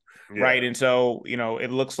new. Yeah. Right. And so,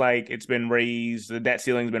 it looks like it's been raised, the debt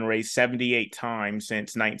ceiling's been raised 78 times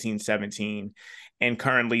since 1917, and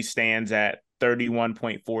currently stands at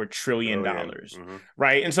 $31.4 trillion.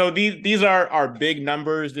 Right. And so these are big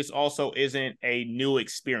numbers. This also isn't a new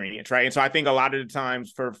experience. Right. And so I think a lot of the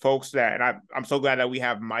times for folks that, and I'm so glad that we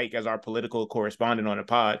have Mike as our political correspondent on the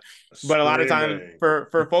pod, but a lot of times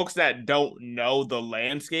for folks that don't know the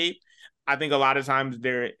landscape, I think a lot of times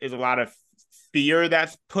there is a lot of fear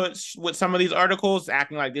that's put with some of these articles,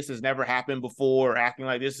 acting like this has never happened before, acting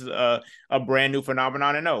like this is a brand new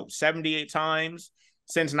phenomenon. And no, 78 times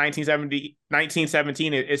since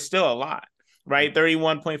 1917 is still a lot, right?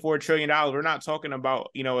 $31.4 trillion. We're not talking about,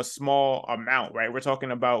 a small amount, right? We're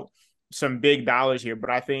talking about some big dollars here. But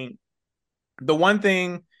I think the one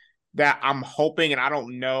thing that I'm hoping, and I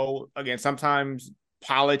don't know, again, sometimes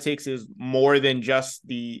politics is more than just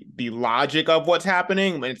the logic of what's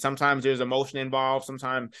happening, and sometimes there's emotion involved.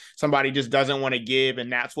 Sometimes somebody just doesn't want to give,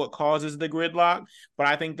 and that's what causes the gridlock. But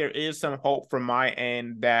I think there is some hope from my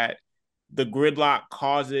end that the gridlock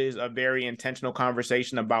causes a very intentional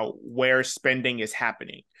conversation about where spending is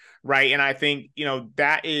happening, right? And I think,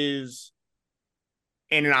 that is,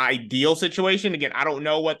 in an ideal situation, again, I don't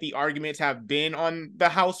know what the arguments have been on the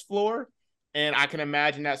House floor, and I can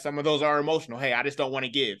imagine that some of those are emotional. Hey, I just don't want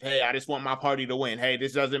to give. Hey, I just want my party to win. Hey,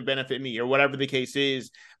 this doesn't benefit me, or whatever the case is.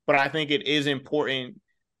 But I think it is important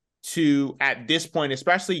to, at this point,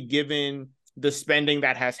 especially given the spending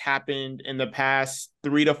that has happened in the past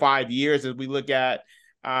 3 to 5 years, as we look at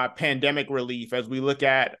pandemic relief, as we look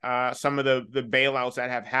at some of the bailouts that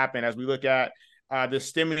have happened, as we look at the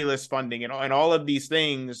stimulus funding and all of these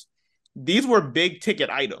things, these were big ticket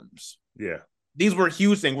items. Yeah. These were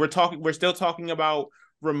huge things. We're still talking about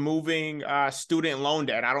removing student loan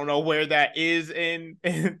debt. I don't know where that is in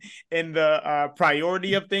the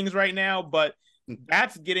priority of things right now, but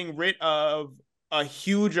that's getting rid of a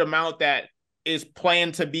huge amount that is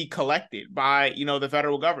planned to be collected by, the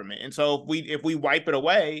federal government. And so if we wipe it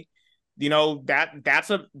away,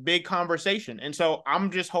 that's a big conversation. And so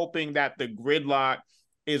I'm just hoping that the gridlock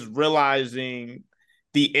is realizing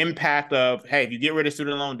the impact of, hey, if you get rid of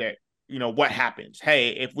student loan debt, what happens?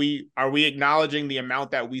 Hey, are we acknowledging the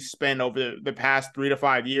amount that we spend over the past 3 to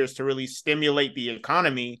 5 years to really stimulate the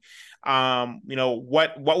economy?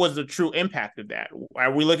 What was the true impact of that?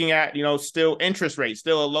 Are we looking at, still interest rates,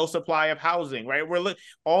 still a low supply of housing, right?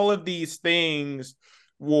 All of these things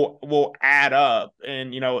will add up,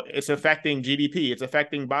 and, it's affecting GDP, it's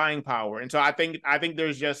affecting buying power. And so I think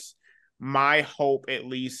there's just my hope, at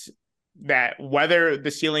least, that whether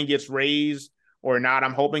the ceiling gets raised or not,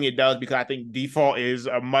 I'm hoping it does, because I think default is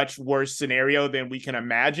a much worse scenario than we can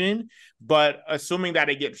imagine. But assuming that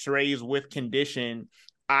it gets raised with condition,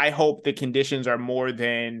 I hope the conditions are more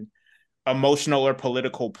than emotional or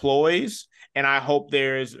political ploys. And I hope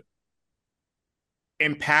there's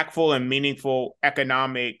impactful and meaningful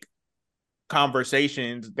economic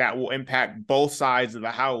conversations that will impact both sides of the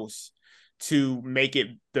house to make it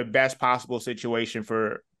the best possible situation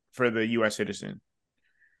for the U.S. citizen.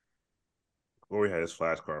 Corey had his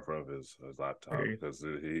flashcard in front of his laptop because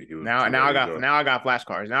he was now I got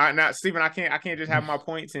flashcards. Now Stephen, I can't just have my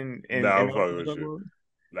points and I'm fucking with you.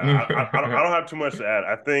 I don't have too much to add.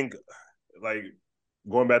 I think, like,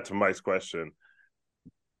 going back to Mike's question,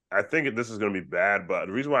 I think this is going to be bad, but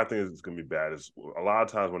the reason why I think it's going to be bad is a lot of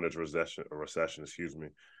times when there's a recession,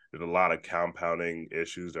 there's a lot of compounding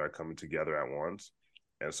issues that are coming together at once.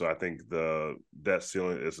 And so I think the debt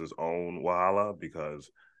ceiling is its own wahala because,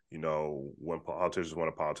 when politicians want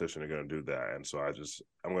a politician, they're going to do that. And so I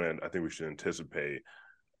think we should anticipate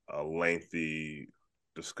a lengthy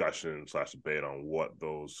discussion / debate on what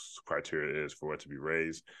those criteria is for it to be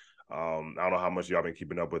raised. I don't know how much y'all been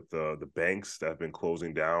keeping up with the banks that have been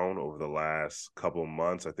closing down over the last couple of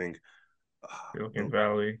months. I think Silicon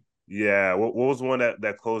Valley. Yeah, what was the one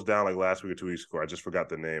that closed down like last week or 2 weeks ago? I just forgot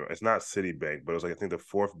the name. It's not Citibank, but it was like I think the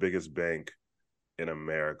fourth biggest bank in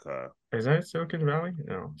America. Is that Silicon Valley?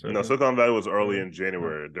 No, Silicon Valley was early in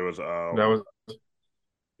January. There was that was.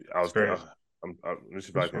 I was let me see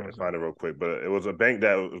if I can find it real quick. But it was a bank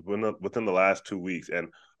that was within the last 2 weeks, and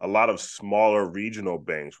a lot of smaller regional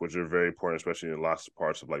banks, which are very important, especially in lots of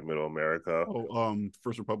parts of like Middle America.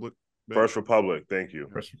 First Republic. Bank. First Republic, thank you.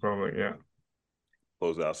 First Republic, yeah.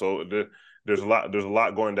 Close out. So there's a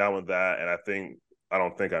lot going down with that, and I know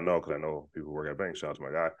because I know people who work at banks. Shout out to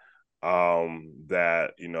my guy.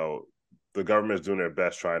 That the government is doing their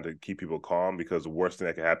best trying to keep people calm, because the worst thing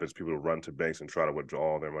that can happen is people run to banks and try to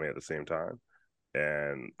withdraw all their money at the same time.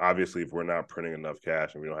 And obviously, if we're not printing enough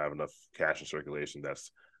cash and we don't have enough cash in circulation,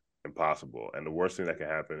 that's impossible. And the worst thing that can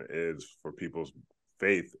happen is for people's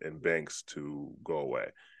faith in banks to go away.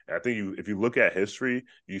 And I think if you look at history,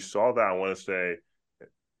 you saw that, I want to say,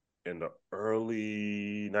 in the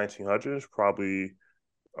early 1900s, probably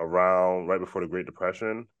around right before the Great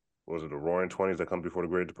Depression. Was it the Roaring 20s that comes before the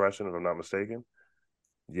Great Depression, if I'm not mistaken?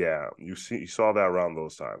 Yeah, you saw that around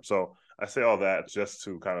those times. So I say all that just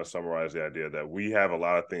to kind of summarize the idea that we have a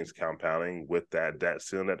lot of things compounding with that debt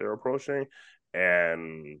ceiling that they're approaching.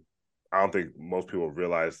 And I don't think most people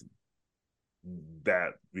realize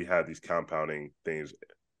that we have these compounding things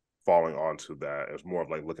falling onto that. It's more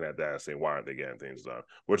of like looking at that and saying, why aren't they getting things done?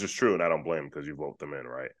 Which is true, and I don't blame them because you vote them in,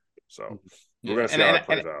 right? So we're going to see how it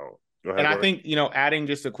plays out. Go ahead, and I think, adding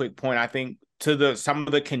just a quick point, I think to some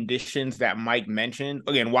of the conditions that Mike mentioned,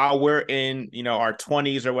 again, while we're in, our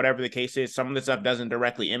 20s or whatever the case is, some of this stuff doesn't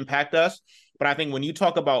directly impact us. But I think when you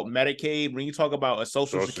talk about Medicaid, when you talk about a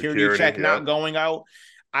Social Security check not going out,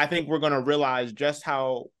 I think we're going to realize just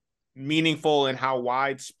how meaningful and how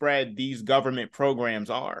widespread these government programs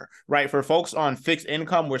are, right? For folks on fixed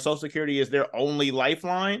income where Social Security is their only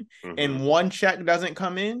lifeline, and one check doesn't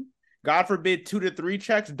come in, God forbid 2 to 3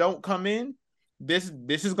 checks don't come in, this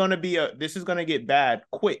is going to get bad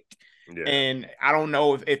quick. Yeah. And I don't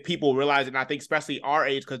know if people realize it, and I think especially our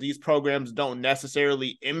age, because these programs don't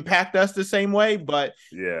necessarily impact us the same way, but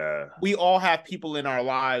yeah, we all have people in our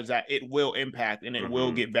lives that it will impact, and it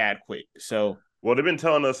will get bad quick. So well, they've been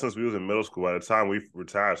telling us since we was in middle school. By the time we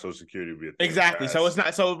retired, Social Security would be a thing. Exactly. So it's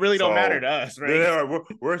not. So it really don't matter to us, right? Yeah,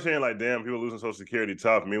 we're saying like, damn, people losing Social Security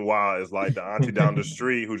tough. Meanwhile, it's like the auntie down the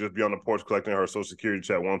street who just be on the porch collecting her Social Security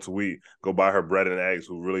check once a week, go buy her bread and eggs,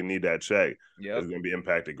 who really need that check. Yeah, is going to be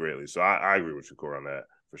impacted greatly. So I agree with you, Corey, on that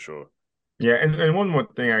for sure. Yeah, and one more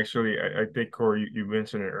thing, actually, I think, Corey, you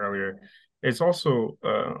mentioned it earlier. It's also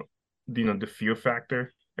the fear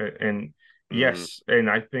factor, and yes, and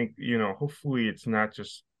I think hopefully it's not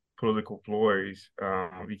just political ploys,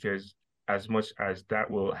 because as much as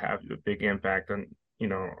that will have a big impact on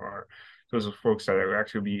those folks that will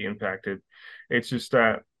actually be impacted, it's just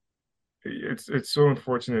that it's so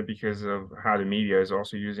unfortunate because of how the media is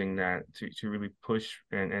also using that to really push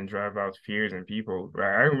and drive out fears in people.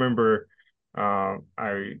 Right? I remember I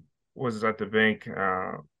was at the bank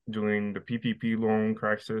during the PPP loan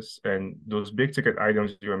crisis, and those big ticket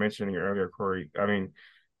items you were mentioning earlier, Corey. I mean,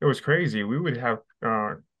 it was crazy. We would have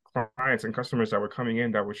clients and customers that were coming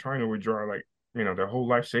in that were trying to withdraw their whole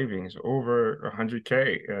life savings over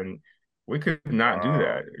 $100K, and we could not do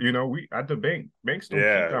that. We at the banks don't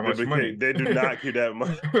keep that much money. They do not keep that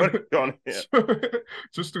much money on it.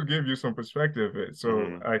 Just to give you some perspective,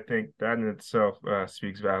 so I think that in itself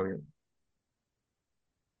speaks volume.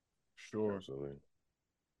 Sure. Absolutely.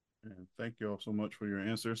 And thank you all so much for your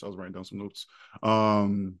answers. I was writing down some notes.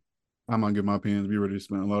 I'm gonna give my opinions. We already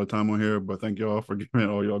spent a lot of time on here, but thank y'all for giving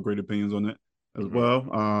all y'all great opinions on it as well.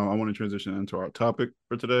 I want to transition into our topic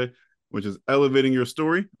for today, which is elevating your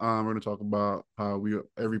story. We're going to talk about how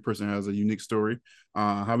every person has a unique story,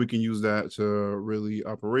 how we can use that to really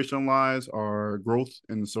operationalize our growth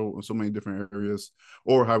in so many different areas,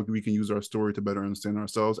 or how we can use our story to better understand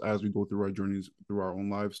ourselves as we go through our journeys through our own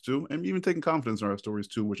lives too, and even taking confidence in our stories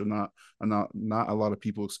too, which are not a lot of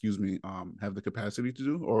people, have the capacity to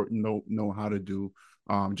do or know how to do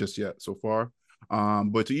just yet so far.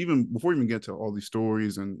 But to even before we even get to all these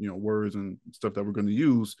stories and words and stuff that we're going to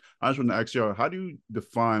use, I just want to ask y'all, how do you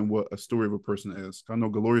define what a story of a person is? I know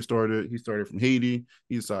Guelory started from Haiti.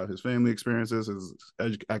 He saw his family experiences,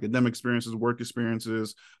 his academic experiences, work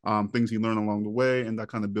experiences, things he learned along the way, and that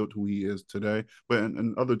kind of built who he is today. But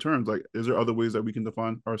in other terms, like, is there other ways that we can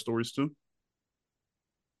define our stories too?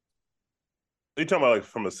 Are you talking about like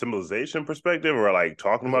from a symbolization perspective, or like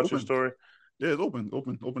talking It's about your open. story? Yeah, it's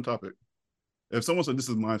open topic. If someone said this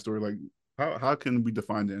is my story, like how can we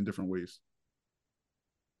define it in different ways?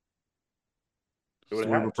 It would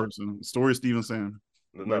Story of a have to. person, story of Stephen Sam.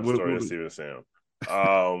 Like Not the story of Steven Sam.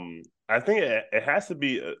 I think it has to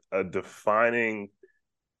be a defining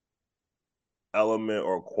element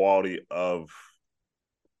or quality of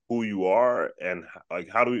who you are, and like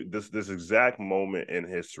how do we this exact moment in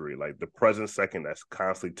history, like the present second that's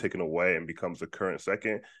constantly ticking away and becomes the current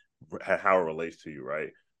second, how it relates to you, right?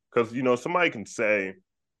 Because somebody can say,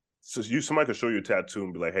 somebody could show you a tattoo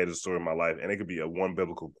and be like, hey, this is the story of my life, and it could be a one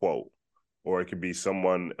biblical quote, or it could be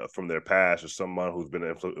someone from their past or someone who's been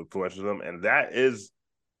influential to them, and that is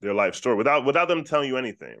their life story without them telling you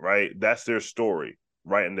anything, right? That's their story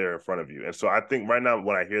right in there in front of you. And so I think right now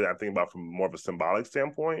when I hear that, I think about from more of a symbolic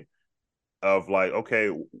standpoint of like, okay,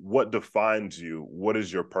 what defines you? What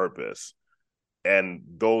is your purpose? And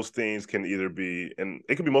those things can either be, and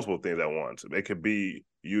it could be multiple things at once. It could be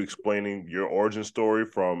you explaining your origin story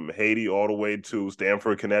from Haiti all the way to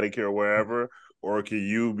Stamford, Connecticut, or wherever, or could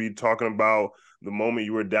you be talking about the moment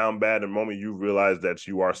you were down bad, the moment you realized that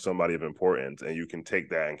you are somebody of importance, and you can take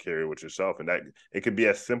that and carry it with yourself. And that it could be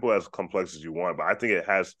as simple as complex as you want, but I think it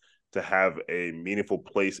has to have a meaningful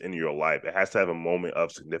place in your life. It has to have a moment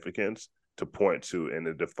of significance to point to, and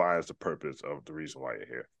it defines the purpose of the reason why you're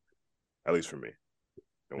here. At least for me,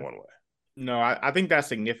 in one way. No, I think that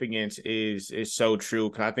significance is so true,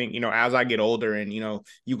 because I think, as I get older and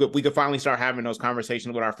we could finally start having those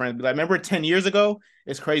conversations with our friends, be like, remember 10 years ago?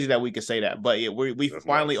 It's crazy that we could say that, but yeah, we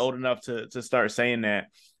finally nice. old enough to start saying that.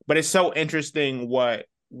 But it's so interesting what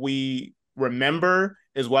we remember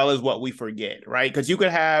as well as what we forget, right? Because you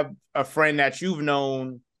could have a friend that you've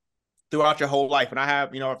known throughout your whole life. And I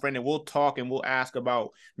have, a friend, and we'll talk and we'll ask about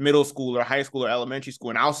middle school or high school or elementary school.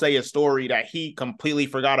 And I'll say a story that he completely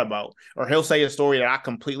forgot about, or he'll say a story that I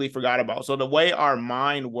completely forgot about. So the way our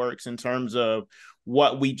mind works in terms of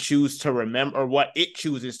what we choose to remember, or what it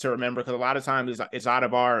chooses to remember, because a lot of times it's out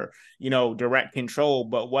of our, direct control,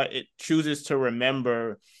 but what it chooses to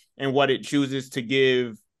remember and what it chooses to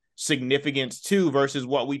give significance to versus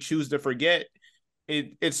what we choose to forget,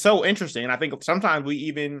 it's so interesting. And I think sometimes we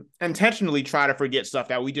even intentionally try to forget stuff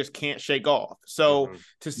that we just can't shake off. So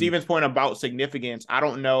to Stephen's point about significance, I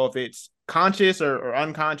don't know if it's conscious or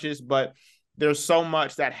unconscious, but there's so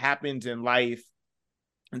much that happens in life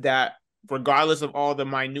that regardless of all the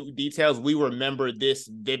minute details, we remember this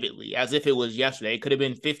vividly as if it was yesterday. It could have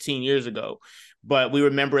been 15 years ago, but we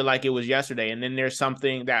remember it like it was yesterday. And then there's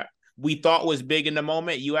something that we thought was big in the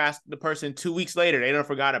moment. You ask the person 2 weeks later, they don't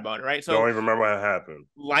forgot about it, right? So don't even remember what happened.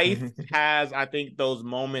 Life has, I think, those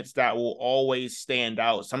moments that will always stand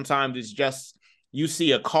out. Sometimes it's just you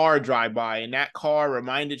see a car drive by and that car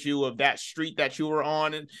reminded you of that street that you were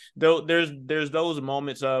on. And there's those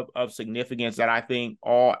moments of significance that I think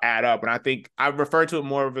all add up. And I think I refer to it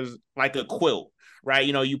more of as like a quilt, right?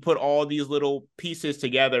 You put all these little pieces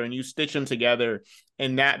together and you stitch them together,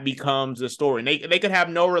 and that becomes the story. And they could have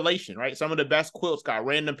no relation, right? Some of the best quilts got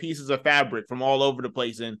random pieces of fabric from all over the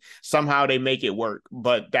place, and somehow they make it work.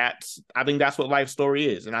 But I think that's what life story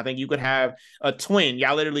is. And I think you could have a twin.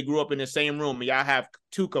 Y'all literally grew up in the same room, and y'all have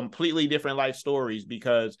two completely different life stories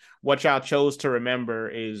because what y'all chose to remember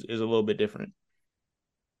is a little bit different.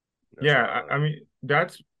 Yeah, I mean,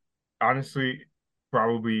 that's honestly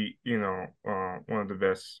probably, one of the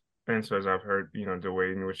best answers I've heard, the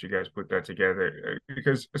way in which you guys put that together,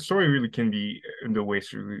 because a story really can be the way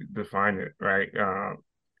to define it, right?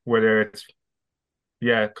 Whether it's,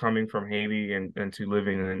 coming from Haiti and to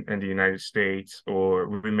living in the United States, or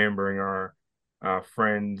remembering our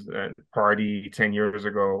friends party 10 years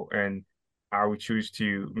ago, and I would choose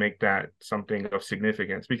to make that something of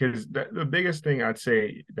significance, because the biggest thing I'd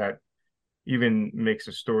say that even makes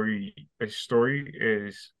a story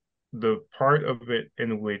is the part of it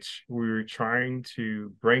in which we're trying to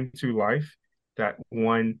bring to life that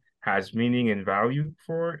one has meaning and value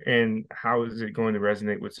for, and how is it going to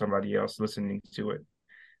resonate with somebody else listening to it.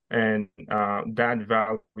 And that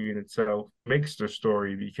value in itself makes the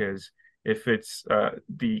story, because if it's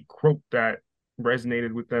the quote that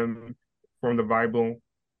resonated with them from the Bible,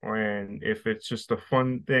 and if it's just a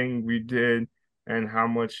fun thing we did and how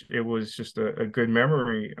much it was just a good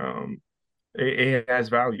memory, it has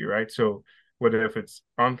value, right? So whether if it's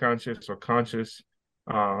unconscious or conscious,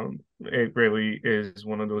 it really is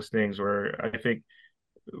one of those things where I think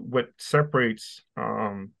what separates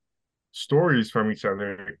stories from each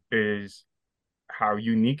other is how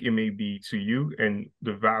unique it may be to you and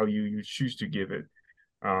the value you choose to give it,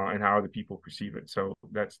 and how other people perceive it. So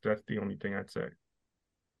that's the only thing I'd say.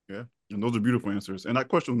 Yeah, and those are beautiful answers. And that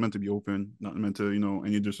question was meant to be open, not meant to,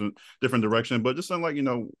 any different direction. But just something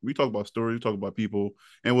like, we talk about stories, we talk about people,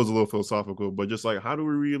 and it was a little philosophical. But just like, how do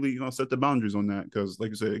we really, set the boundaries on that? Because, like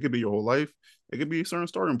you said, it could be your whole life. It could be a certain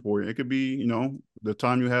starting point. It could be, the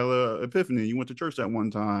time you had a epiphany, you went to church that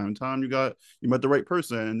one time you met the right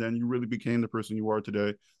person, and then you really became the person you are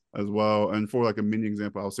today as well. And for like a mini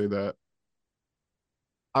example, I'll say that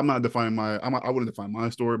I'm not defining I wouldn't define my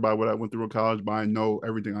story by what I went through in college, but I know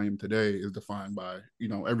everything I am today is defined by,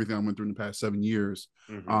 everything I went through in the past 7 years.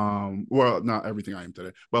 Well, not everything I am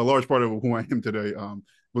today, but a large part of who I am today,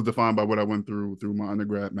 was defined by what I went through my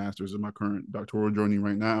undergrad, master's, and my current doctoral journey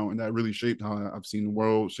right now. And that really shaped how I've seen the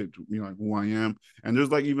world, shaped, like who I am. And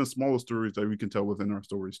there's like even smaller stories that we can tell within our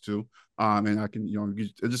stories too. And I can,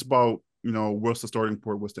 it's just about, what's the starting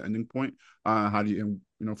point, what's the ending point, how do you,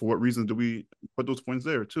 and for what reasons do we put those points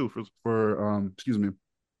there too, for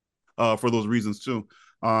those reasons too.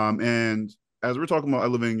 And as we're talking about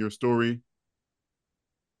elevating your story,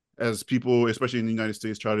 as people, especially in the United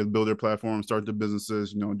States, try to build their platforms, start their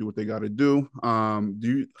businesses, do what they got to do.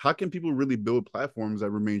 How can people really build platforms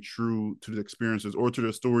that remain true to the experiences or to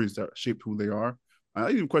the stories that shaped who they are?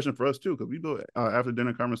 Even a question for us too, because we build after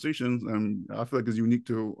dinner conversations, and I feel like it's unique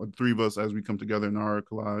to the three of us as we come together in our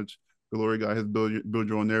collage. Guelory got his build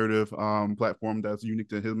your own narrative platform that's unique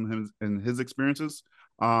to him and his experiences.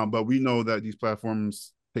 But we know that these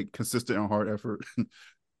platforms take consistent and hard effort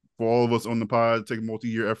for all of us on the pod, take a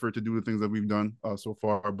multi-year effort to do the things that we've done so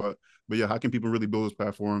far. But yeah, how can people really build this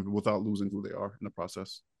platform without losing who they are in the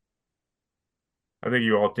process? I think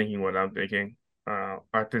you're all thinking what I'm thinking.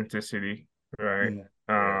 Authenticity, right?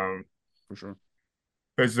 Yeah, For sure.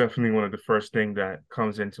 It's definitely one of the first thing that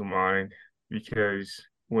comes into mind, because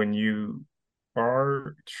when you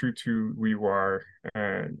are true to who you are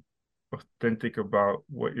and authentic about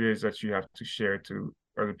what it is that you have to share to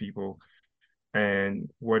other people and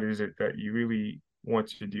what is it that you really want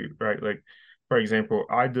to do, right? Like, for example,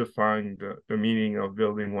 I define the meaning of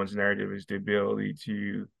building one's narrative is the ability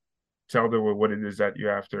to tell the world what it is that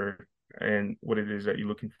you're after and what it is that you're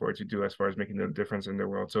looking forward to do as far as making a difference in the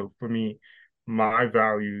world. So for me, my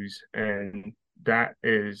values, and that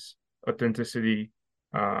is authenticity,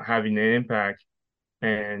 having an impact,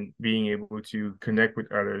 and being able to connect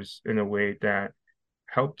with others in a way that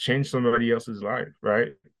help change somebody else's life, right?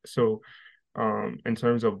 So in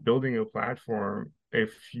terms of building a platform,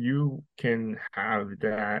 if you can have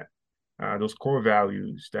that, those core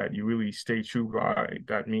values that you really stay true by,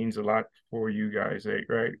 that means a lot for you guys,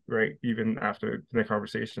 right? Even after the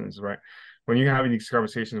conversations, right? When you're having these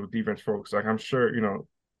conversations with different folks, like I'm sure,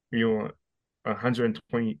 you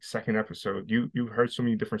 122nd episode, you heard so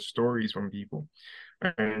many different stories from people.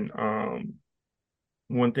 And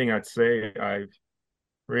one thing I'd say I've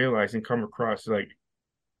realized and come across, like,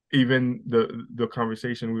 even the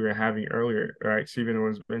conversation we were having earlier, right? Stephen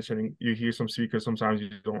was mentioning you hear some speakers sometimes you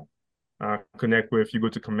don't connect with. You go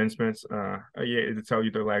to commencements, yeah, to tell you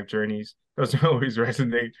their life journeys. Doesn't always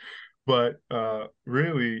resonate, but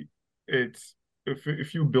really, it's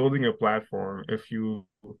if you building a platform, if you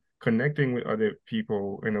connecting with other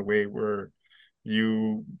people in a way where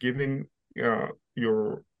you giving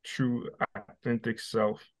your true authentic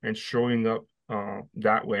self and showing up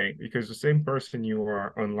that way, because the same person you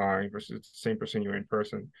are online versus the same person you're in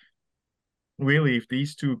person, really, if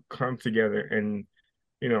these two come together and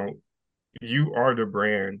you know you are the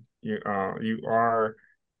brand, you are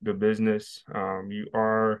the business, you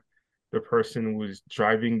are the person who is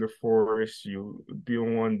driving the force, you the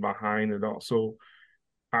one behind it all. So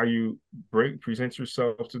how you present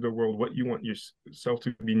yourself to the world, what you want yourself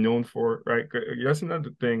to be known for, right? That's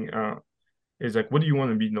another thing. Is like, what do you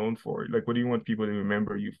want to be known for? Like, what do you want people to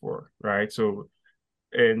remember you for, right? So,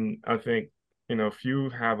 and I think, if you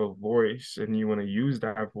have a voice and you want to use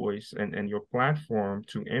that voice and your platform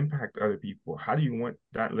to impact other people, how do you want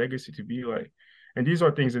that legacy to be like? And these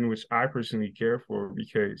are things in which I personally care for,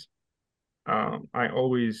 because I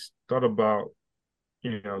always thought about,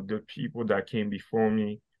 the people that came before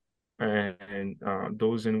me, and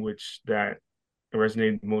those in which that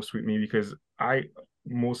resonated most with me, because I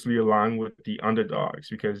mostly align with the underdogs,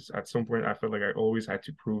 because at some point I felt like I always had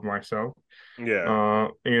to prove myself. Yeah.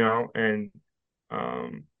 And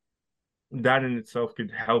that in itself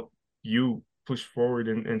could help you push forward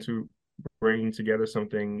and to bringing together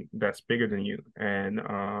something that's bigger than you. And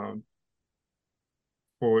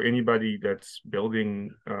for anybody that's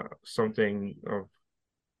building something of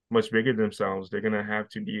much bigger than themselves, they're gonna have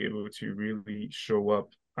to be able to really show up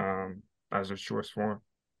as a truest form.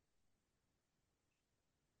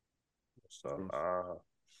 So,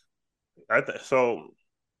 so.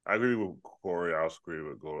 I agree with Corey. I also agree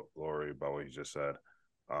with Guelory about what he just said.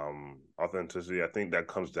 Authenticity, I think that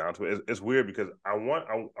comes down to it. It's weird because I want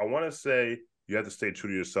to say you have to stay true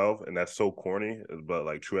to yourself, and that's so corny, but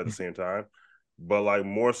like true at the same time. But like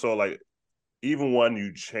more so, like even when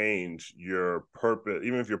you change your purpose,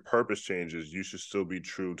 even if your purpose changes, you should still be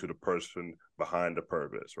true to the person behind the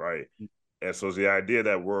purpose, right? And so it's the idea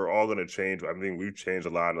that we're all going to change. I think we've changed a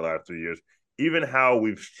lot in the last 3 years. Even how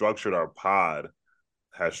we've structured our pod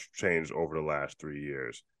has changed over the last 3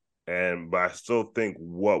 years. But I still think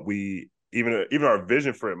what we even our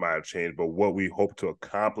vision for it might have changed, but what we hope to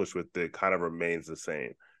accomplish with it kind of remains the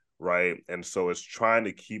same, right? And so it's trying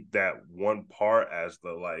to keep that one part as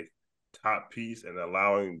the like top piece and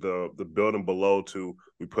allowing the building below to,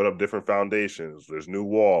 we put up different foundations, there's new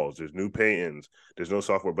walls, there's new paintings, there's no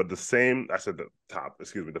software, but the same, I said the top,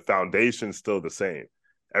 excuse me, the foundation's still the same.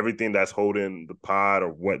 Everything that's holding the pod or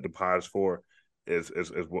what the pod is for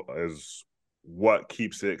is what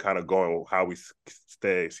keeps it kind of going, how we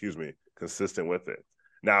stay, consistent with it.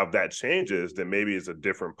 Now, if that changes, then maybe it's a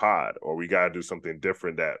different pod, or we got to do something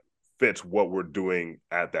different that fits what we're doing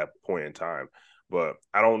at that point in time. But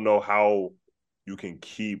I don't know how you can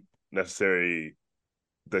keep necessarily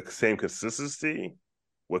the same consistency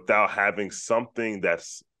without having something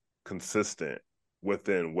that's consistent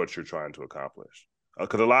within what you're trying to accomplish.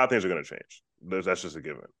 Because a lot of things are going to change. That's just a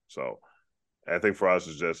given. So I think for us,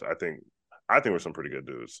 it's just, I think we're some pretty good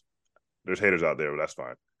dudes. There's haters out there, but that's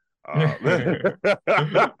fine.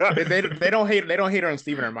 They don't hate on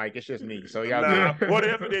Steven or Mike. It's just me. So yeah, well,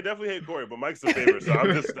 they definitely hate Corey, but Mike's the favorite. So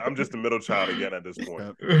I'm just the middle child again at this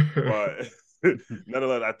point. But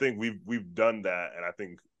nonetheless, I think we've done that, and I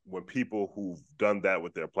think when people who've done that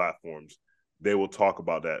with their platforms, they will talk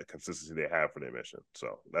about that consistency they have for their mission.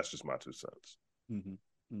 So that's just my 2 cents. Mm-hmm.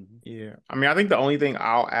 Mm-hmm. Yeah, I mean, I think the only thing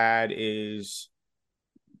I'll add is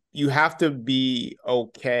you have to be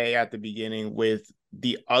okay at the beginning with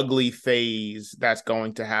the ugly phase that's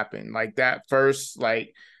going to happen. Like that first,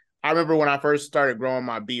 like I remember when I first started growing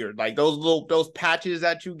my beard, like those patches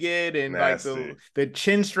that you get and Nasty. like the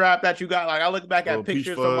chin strap that you got. Like I look back at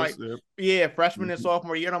pictures from like freshman and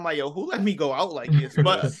sophomore year, and I'm like, yo, who let me go out like this?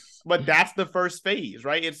 But that's the first phase,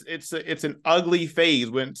 right? It's an ugly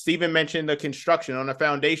phase. When Steven mentioned the construction on the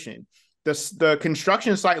foundation, the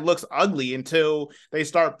construction site looks ugly until they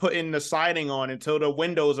start putting the siding on, until the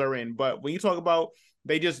windows are in. But when you talk about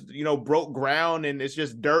they just, broke ground and it's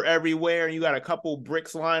just dirt everywhere, and you got a couple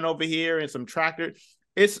bricks lying over here and some tractor,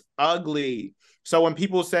 it's ugly. So when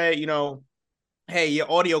people say, hey,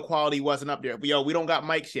 your audio quality wasn't up there, but we don't got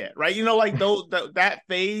mics yet, right? Like that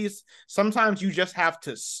phase, sometimes you just have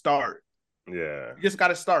to start. Yeah. You just got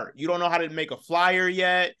to start. You don't know how to make a flyer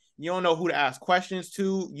yet. You don't know who to ask questions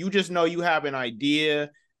to. You just know you have an idea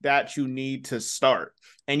that you need to start.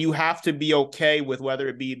 And you have to be okay with whether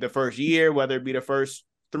it be the first year, whether it be the first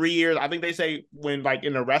 3 years. I think they say when like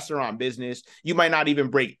in the restaurant business, you might not even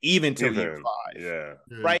break even till year 5. Yeah.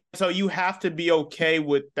 Right. So you have to be okay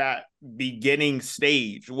with that beginning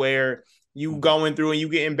stage where you going through and you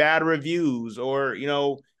getting bad reviews, or,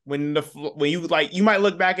 when you like, you might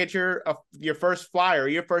look back at your first flyer,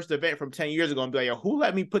 your first event from 10 years ago and be like, yo, who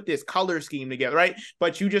let me put this color scheme together, right?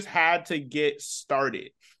 But you just had to get started.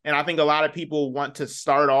 And I think a lot of people want to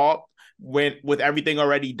start off with everything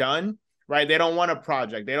already done, right? They don't want a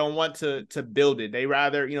project. They don't want to build it. They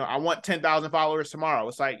rather, I want 10,000 followers tomorrow.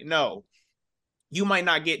 It's like, no, you might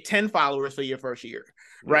not get 10 followers for your first year,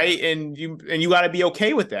 right? Yeah. And you got to be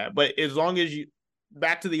okay with that. But as long as you,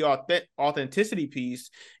 back to the authenticity piece,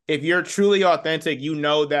 if you're truly authentic, you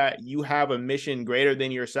know that you have a mission greater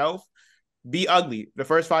than yourself. Be ugly. The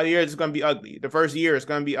first 5 years is going to be ugly. The first year is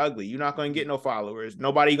going to be ugly. You're not going to get no followers.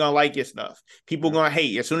 Nobody going to like your stuff. People going to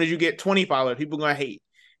hate. As soon as you get 20 followers, people going to hate.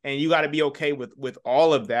 And you got to be okay with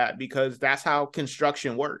all of that, because that's how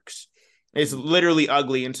construction works. It's literally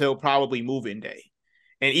ugly until probably moving day.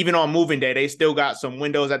 And even on moving day, they still got some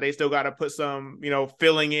windows that they still got to put some,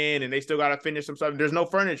 filling in, and they still got to finish some stuff. There's no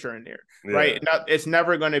furniture in there, right? It's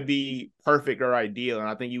never going to be perfect or ideal. And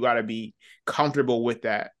I think you got to be comfortable with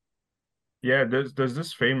that. Yeah, there's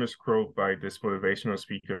this famous quote by this motivational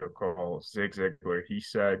speaker called Zig Ziglar. He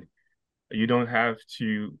said, you don't have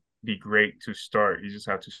to be great to start. You just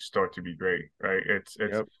have to start to be great, right? It's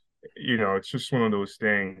it's just one of those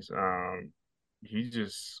things. He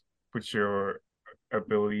just put your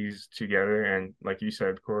abilities together, and like you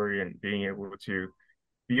said, Corey, and being able to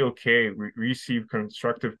be okay, receive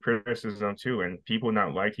constructive criticism too, and people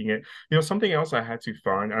not liking it. Something else I had to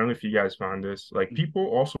find, I don't know if you guys found this, like people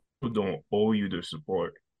also don't owe you the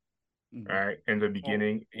support, right? In the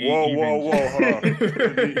beginning, Whoa, even hold on.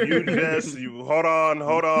 You hold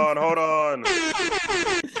on.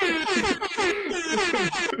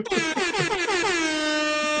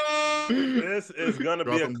 This is gonna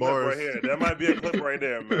be a Dropping clip bars. right here. That might be a clip right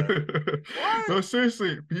there, man. What? No,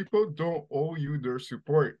 seriously, people don't owe you their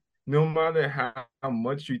support. No matter how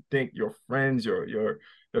much you think your friends, your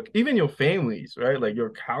even your families, right? Like your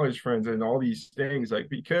college friends and all these things, like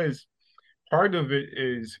because part of it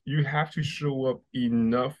is you have to show up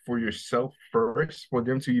enough for yourself first for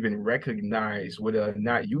them to even recognize whether or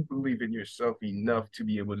not you believe in yourself enough to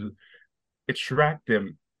be able to attract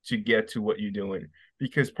them to get to what you're doing.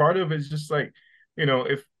 Because part of it is just like,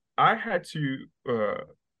 if I had to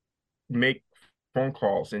make phone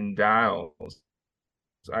calls and dials,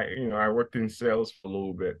 I worked in sales for a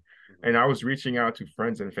little bit, and I was reaching out to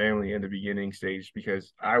friends and family in the beginning stage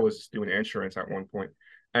because I was doing insurance at one point,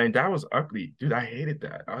 and that was ugly, dude. I hated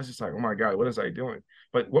that. I was just like, oh my god, what is I doing?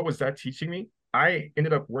 But what was that teaching me? I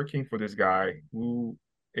ended up working for this guy who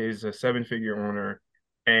is a seven-figure owner,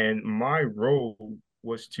 and my role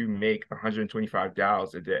was to make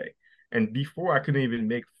 $125 a day. And before I couldn't even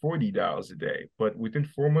make $40 a day. But within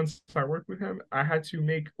 4 months I worked with him, I had to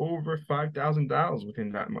make over $5,000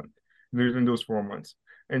 within that month, within those 4 months.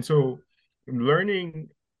 And so learning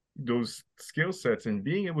those skill sets and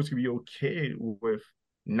being able to be okay with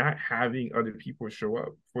not having other people show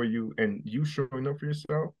up for you and you showing up for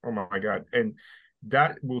yourself. Oh my God. And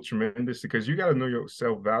that will tremendously, because you got to know your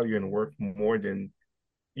self-value and worth more than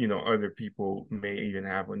other people may even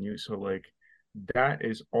have on you. So like that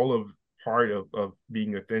is all of part of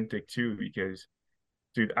being authentic too, because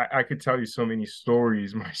dude, I could tell you so many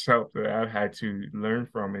stories myself that I've had to learn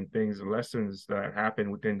from, and lessons that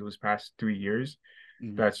happened within those past 3 years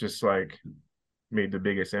that's just like made the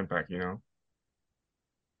biggest impact. Yeah,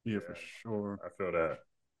 for sure. I feel that.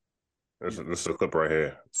 This is a clip right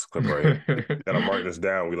here. It's a clip right here. Gotta mark this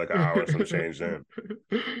down. We like an hour and some change in.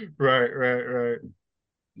 Right.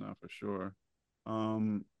 No, for sure. What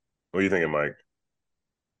are you thinking, Mike?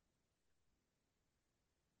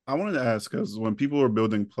 I wanted to ask, because when people are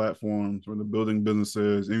building platforms or they're building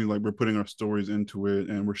businesses, maybe like we're putting our stories into it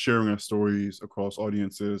and we're sharing our stories across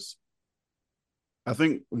audiences. I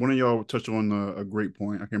think one of y'all touched on a great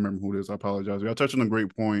point. I can't remember who it is. I apologize. Y'all touched on a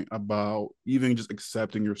great point about even just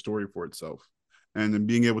accepting your story for itself, and then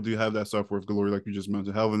being able to have that self-worth, Guelory, like you just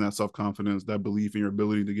mentioned, having that self-confidence, that belief in your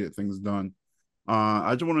ability to get things done.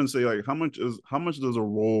 I just wanted to say, like, how much does a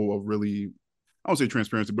role of really, I don't say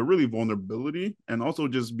transparency, but really vulnerability, and also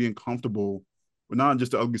just being comfortable with not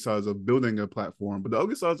just the ugly sides of building a platform, but the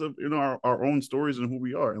ugly sides of our own stories and who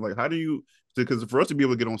we are. And like, how do you, because for us to be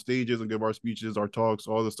able to get on stages and give our speeches, our talks,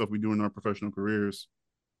 all the stuff we do in our professional careers,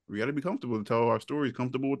 we got to be comfortable to tell our stories,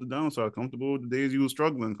 comfortable with the downside, comfortable with the days you were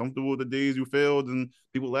struggling, comfortable with the days you failed and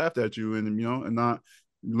people laughed at you, and and not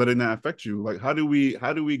letting that affect you. Like, how do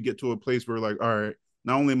we get to a place where, like, all right,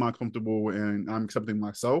 not only am I comfortable and I'm accepting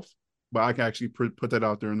myself, but I can actually put that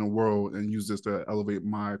out there in the world and use this to elevate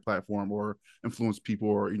my platform or influence people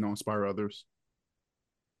or inspire others.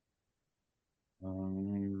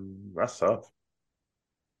 That's tough.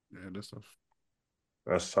 Yeah, that's tough.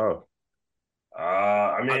 That's tough.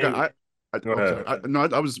 I mean, go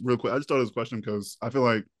ahead. I was real quick. I just thought of this question because I feel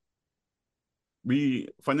like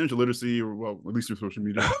financial literacy, or well, at least through social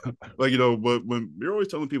media, like, but when you're always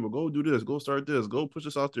telling people, go do this, go start this, go push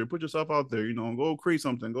this out there, put yourself out there, go create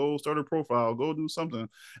something, go start a profile, go do something.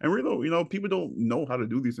 And really, people don't know how to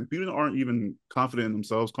do these things. People aren't even confident in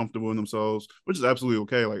themselves, comfortable in themselves, which is absolutely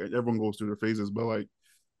okay. Like, everyone goes through their phases, but like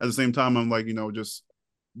at the same time, I'm like, just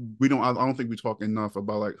I don't think we talk enough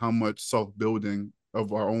about like how much self-building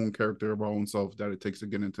of our own character, of our own self, that it takes to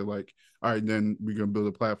get into, like, all right, then we're gonna build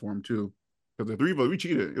a platform too. Because the three of us, we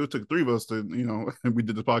cheated. It took three of us to, we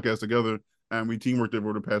did the podcast together and we teamworked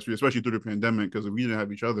over the past year, especially through the pandemic. Because if we didn't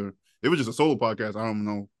have each other, it was just a solo podcast. I don't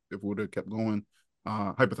know if we would have kept going,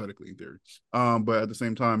 hypothetically, in theory. But at the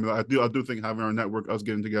same time, I do think having our network, us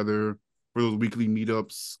getting together for those weekly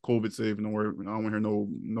meetups, COVID safe, I don't want to hear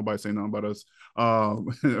nobody saying nothing about us,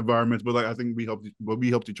 environments. But like, I think we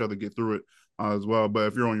helped each other get through it as well. But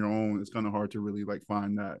if you're on your own, it's kind of hard to really like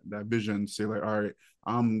find that vision. Say like, all right,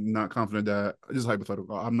 I'm not confident that, this is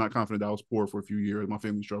hypothetical, I'm not confident that I was poor for a few years. My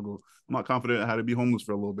family struggled. I'm not confident I had to be homeless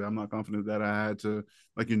for a little bit. I'm not confident that I had to,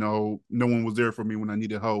 like, no one was there for me when I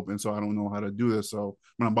needed help. And so I don't know how to do this. So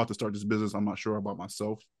when I'm about to start this business, I'm not sure about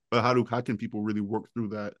myself. but how can people really work through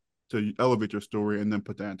that to elevate your story and then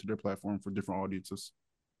put that into their platform for different audiences?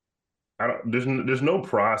 There's no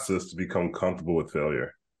process to become comfortable with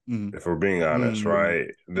failure. If we're being honest, right?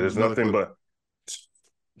 There's nothing but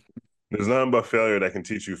failure that can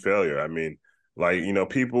teach you failure. I mean, like, you know,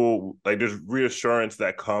 people, like, there's reassurance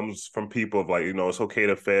that comes from people of, like, you know, it's okay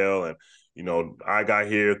to fail. And, you know, I got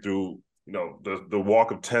here through, you know, the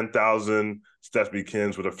walk of 10,000 steps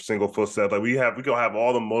begins with a single footstep. Like, we can have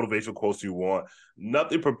all the motivational quotes you want.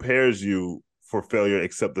 Nothing prepares you for failure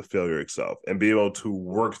except the failure itself, and be able to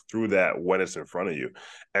work through that when it's in front of you.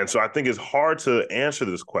 And so I think it's hard to answer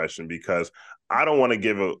this question, because I don't want to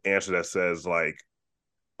give an answer that says, like,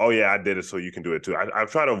 oh yeah, I did it, so you can do it too. I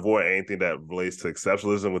try to avoid anything that relates to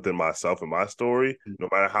exceptionalism within myself and my story, no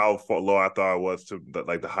matter how low I thought I was to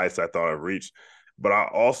the heights I thought I'd reached. But I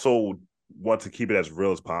also want to keep it as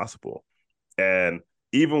real as possible. And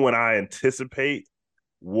even when I anticipate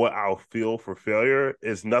what I'll feel for failure,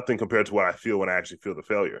 is nothing compared to what I feel when I actually feel the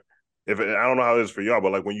failure. I don't know how it is for y'all,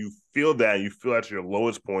 but like, when you feel that, and you feel at your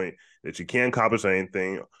lowest point, that you can't accomplish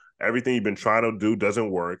anything, everything you've been trying to do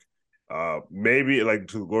doesn't work. Maybe, like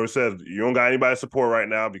Guelory says, you don't got anybody to support right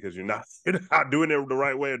now because you're not doing it the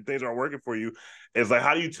right way, and things aren't working for you. It's like,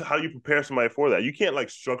 how do you prepare somebody for that? You can't,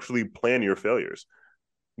 like, structurally plan your failures.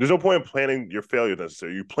 There's no point in planning your failure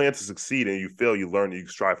necessarily. You plan to succeed, and you fail, you learn, and you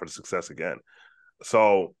strive for the success again.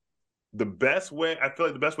 So I feel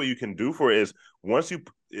like the best way you can do for it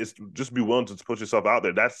is just be willing to put yourself out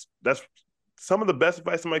there. That's some of the best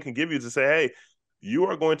advice somebody can give you, to say, hey, you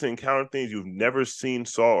are going to encounter things you've never seen,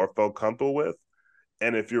 saw, or felt comfortable with.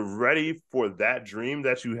 And if you're ready for that dream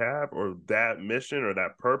that you have, or that mission, or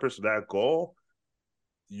that purpose, or that goal,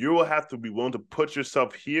 you will have to be willing to put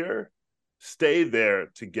yourself here, stay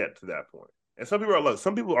there to get to that point. And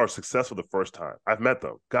some people are successful the first time. I've met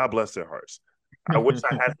them. God bless their hearts. I wish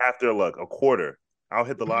I had half their luck, a quarter. I'll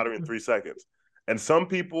hit the lottery in 3 seconds. And some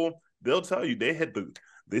people, they'll tell you they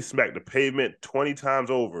smacked the pavement 20 times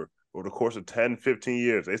over the course of 10, 15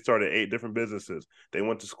 years. They started 8 different businesses. They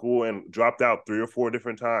went to school and dropped out 3 or 4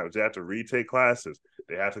 different times. They had to retake classes.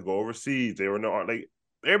 They had to go overseas.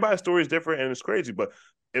 Everybody's story is different, and it's crazy. But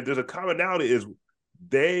if there's a commonality, is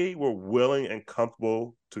they were willing and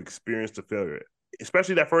comfortable to experience the failure,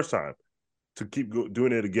 especially that first time, to keep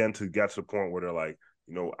doing it again, to get to the point where they're like,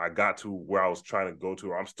 you know, I got to where I was trying to go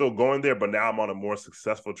to, or I'm still going there, but now I'm on a more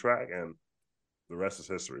successful track, and the rest is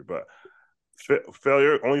history. But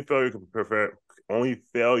only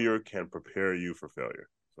failure can prepare you for failure.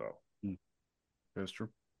 So that's true.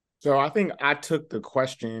 So I think I took the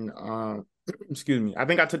question, excuse me. I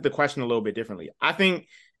think I took the question a little bit differently. I think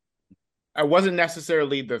it wasn't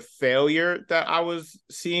necessarily the failure that I was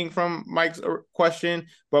seeing from Mike's question,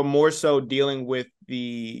 but more so dealing with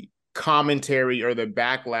the commentary or the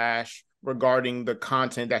backlash regarding the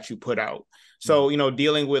content that you put out. So, you know,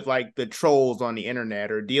 dealing with, like, the trolls on the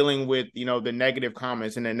internet, or dealing with, you know, the negative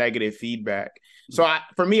comments and the negative feedback. So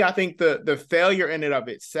for me, I think the failure in and of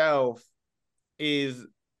itself is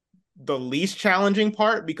the least challenging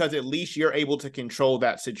part, because at least you're able to control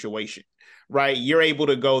that situation, right? You're able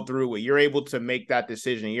to go through it. You're able to make that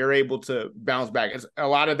decision. You're able to bounce back. A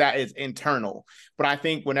lot of that is internal. But I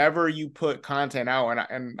think whenever you put content out,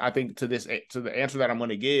 and I think to the answer that I'm going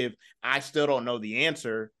to give, I still don't know the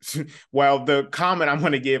answer. Well, the comment I'm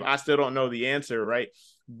going to give, I still don't know the answer, right?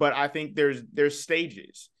 But I think there's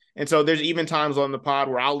stages. And so there's even times on the pod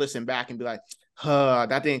where I'll listen back and be like,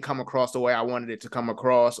 that didn't come across the way I wanted it to come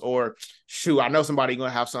across, or shoot, I know somebody's going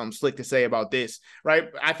to have something slick to say about this, right?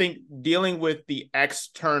 I think dealing with the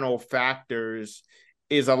external factors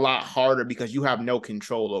is a lot harder, because you have no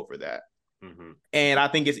control over that. Mm-hmm. And I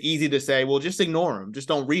think it's easy to say, well, just ignore them. Just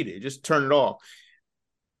don't read it. Just turn it off.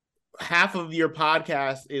 Half of your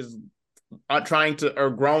podcast is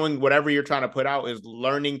growing, whatever you're trying to put out, is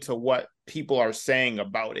learning to what people are saying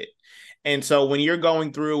about it. And so when you're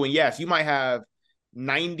going through, and yes, you might have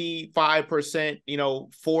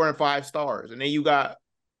 95%, 4 and 5 stars, and then you got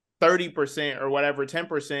 30% or whatever,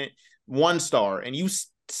 10%, 1 star, and you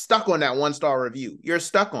stuck on that 1-star review. You're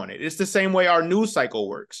stuck on it. It's the same way our news cycle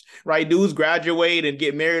works, right? Dudes graduate and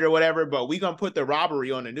get married or whatever, but we gonna put the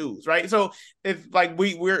robbery on the news, right? So it's like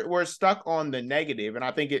we're stuck on the negative, and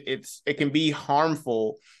I think it can be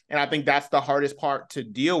harmful. And I think that's the hardest part to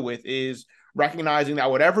deal with, is recognizing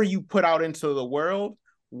that whatever you put out into the world,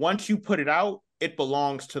 once you put it out, it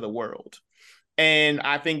belongs to the world. And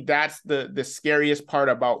I think that's the scariest part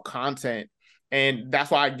about content. And that's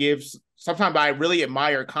why sometimes I really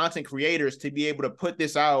admire content creators to be able to put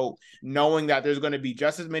this out, knowing that there's going to be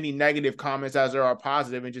just as many negative comments as there are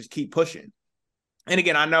positive, and just keep pushing. And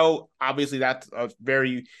again, I know obviously that's a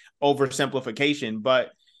very oversimplification,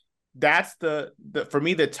 but that's the for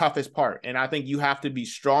me the toughest part. And I think you have to be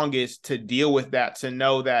strongest to deal with that, to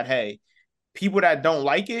know that, hey, people that don't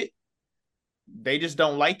like it, they just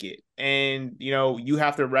don't like it. And, you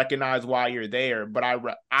have to recognize why you're there. But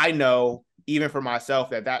I know, even for myself,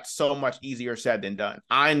 that that's so much easier said than done.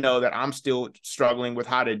 I know that I'm still struggling with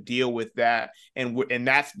how to deal with that. And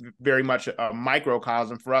that's very much a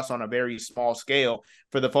microcosm for us on a very small scale.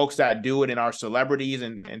 For the folks that do it in our celebrities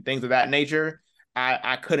and things of that nature,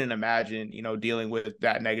 I couldn't imagine, dealing with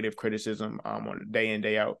that negative criticism on day in,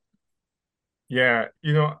 day out. Yeah,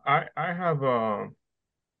 I have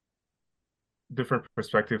different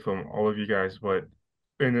perspective from all of you guys, but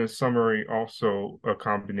in a summary, also a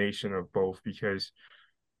combination of both, because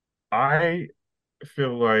I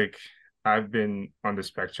feel like I've been on the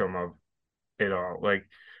spectrum of it all. Like,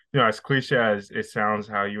 as cliche as it sounds,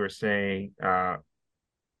 how you were saying,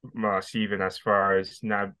 Steven, as far as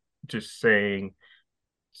not just saying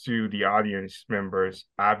to the audience members,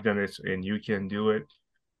 I've done this and you can do it.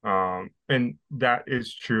 And that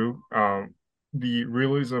is true. The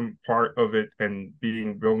realism part of it and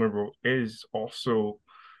being vulnerable is also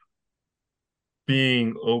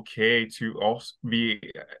being okay to also be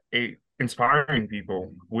inspiring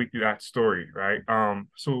people with that story, right?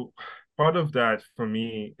 So part of that for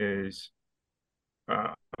me is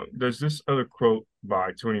there's this other quote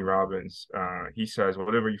by Tony Robbins. He says,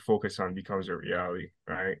 "Whatever you focus on becomes a reality,"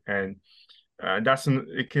 right? And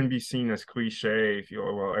it can be seen as cliche if you,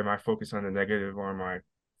 well, am I focused on the negative or am I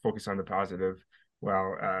focused on the positive?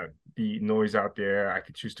 Well, the noise out there, I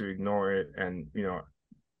could choose to ignore it. And,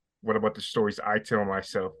 what about the stories I tell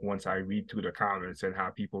myself once I read through the comments and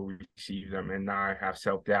how people receive them? And now I have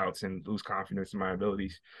self-doubts and lose confidence in my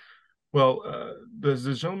abilities. Well, there's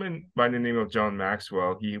this gentleman by the name of John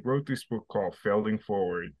Maxwell. He wrote this book called Failing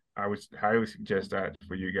Forward. I would highly suggest that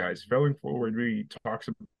for you guys. Failing Forward really talks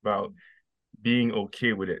about being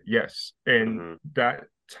okay with it, yes. And that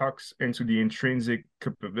tucks into the intrinsic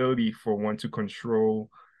capability for one to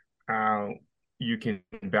control how you can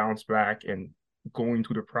bounce back and going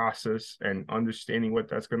through the process and understanding what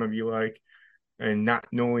that's going to be like and not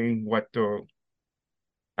knowing what the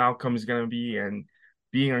outcome is going to be and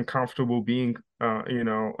being uncomfortable, being,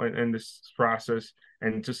 in this process,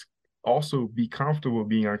 and just also be comfortable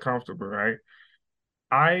being uncomfortable, right?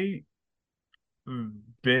 I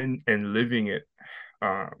been and living it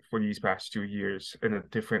for these past 2 years in a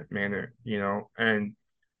different manner, and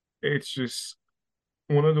it's just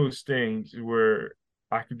one of those things where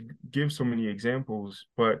I could give so many examples,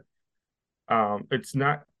 but it's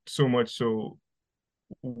not so much so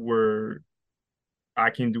where I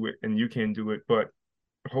can do it and you can do it, but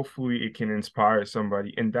hopefully it can inspire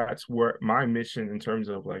somebody. And that's where my mission in terms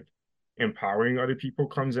of like empowering other people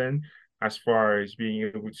comes in, as far as being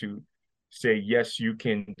able to say, yes, you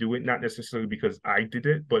can do it, not necessarily because I did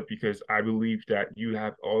it, but because I believe that you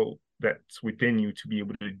have all that's within you to be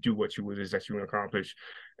able to do what it is that you want to accomplish.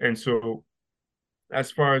 And so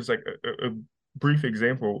as far as like a brief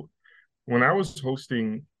example, when I was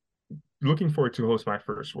looking forward to host my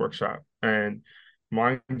first workshop, and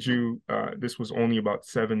mind you, this was only about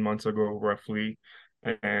 7 months ago, roughly,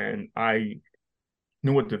 and I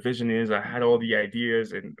knew what the vision is. I had all the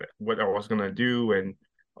ideas and what I was gonna do and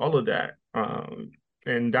all of that.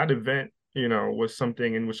 And that event, was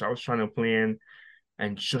something in which I was trying to plan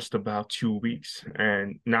in just about 2 weeks.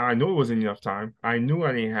 And now I know it wasn't enough time. I knew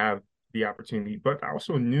I didn't have the opportunity, but I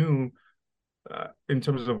also knew in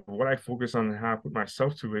terms of what I focus on and how I put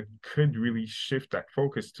myself to it could really shift that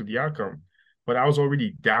focus to the outcome. But I was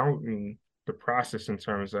already doubting the process in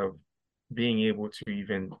terms of being able to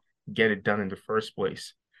even get it done in the first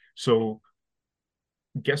place. So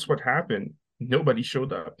guess what happened? Nobody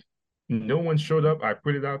showed up. No one showed up. I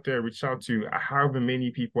put it out there, reached out to however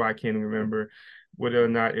many people I can remember, whether or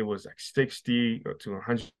not it was like 60 or to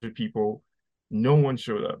 100 people. No one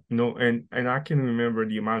showed up. No, and I can remember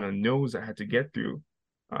the amount of no's I had to get through.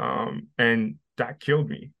 And that killed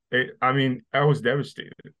me. I was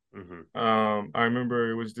devastated. I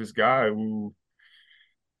remember it was this guy who,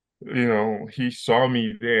 he saw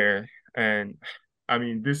me there. And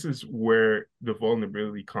this is where the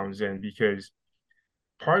vulnerability comes in, because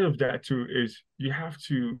part of that too is you have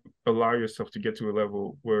to allow yourself to get to a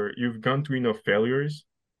level where you've gone through enough failures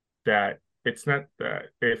that it's not that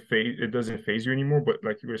it doesn't phase you anymore. But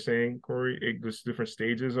like you were saying, Corey, there's different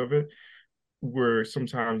stages of it where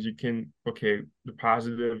sometimes you can, okay, the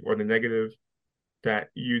positive or the negative, that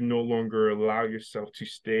you no longer allow yourself to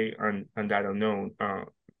stay on that unknown.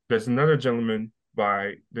 There's another gentleman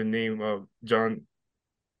by the name of John,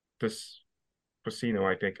 this Pacino,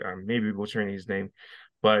 I think, maybe butchering his name,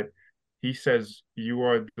 but he says you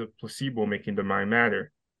are the placebo making the mind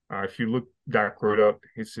matter. If you look that quote up,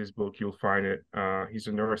 it's his book, you'll find it. He's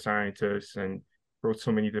a neuroscientist and wrote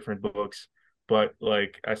so many different books. But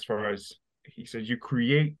like, as far as he says, you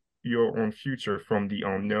create your own future from the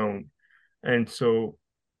unknown. And so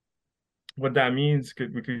what that means,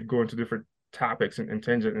 we could go into different topics and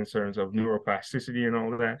tangent in terms of neuroplasticity and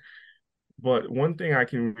all of that. But one thing I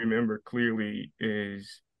can remember clearly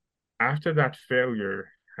is after that failure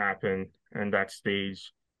happened and that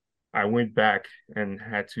stage, I went back and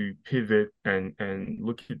had to pivot and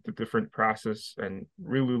look at the different process and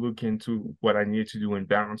really look into what I needed to do and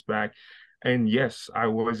bounce back. And yes, I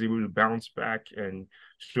was able to bounce back, and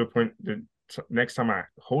to the point that next time I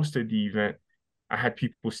hosted the event, I had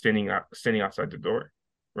people standing outside the door,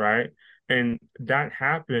 right? And that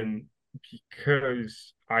happened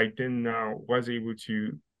because I then now was able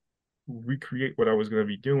to recreate what I was going to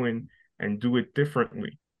be doing and do it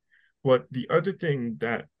differently. But the other thing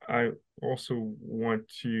that I also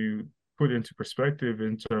want to put into perspective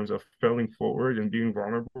in terms of failing forward and being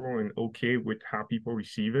vulnerable and okay with how people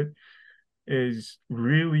receive it is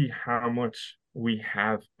really how much we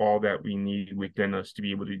have all that we need within us to be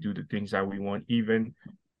able to do the things that we want, even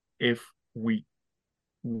if we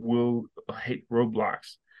will hit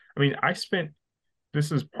roadblocks. I mean,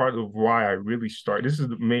 this is part of why I really started. This is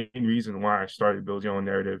the main reason why I started Build Your Own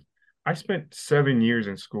Narrative. I spent 7 years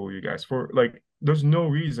in school, you guys, for like, there's no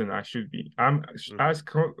reason I should be. I'm as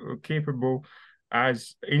capable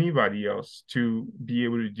as anybody else to be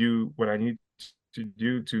able to do what I need to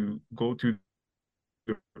do to go through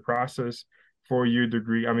the process, 4-year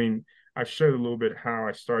degree. I mean, I've shared a little bit how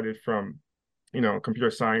I started from, computer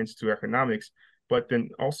science to economics, but then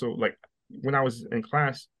also like when I was in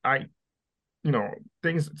class,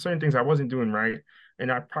 certain things I wasn't doing right,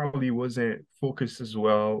 and I probably wasn't focused as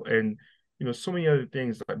well, and so many other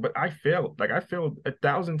things. But I failed. Like I failed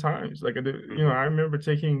 1,000 times. Like I remember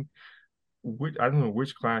taking, I don't know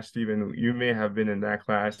which class, Stephen. You may have been in that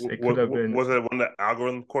class. It could have been. Was it one of the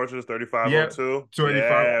algorithm courses, 3502? 25.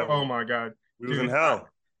 Yeah, Oh my God, we was in dude. hell.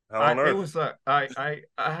 Hell on It earth. was I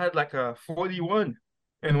had like a 41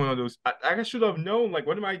 in one of those. I should have known. Like,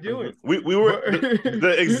 what am I doing? We were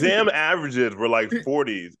the exam averages were like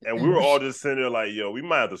 40s, and we were all just sitting there like, yo, we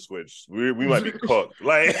might have to switch. We might be cooked.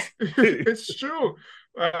 Like it's true.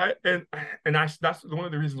 And that's one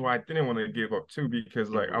of the reasons why I didn't want to give up too, because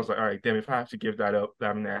like I was like, all right, damn, if I have to give that up,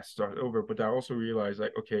 I'm gonna have to start over. But I also realized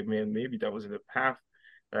like, okay, man, maybe that wasn't the path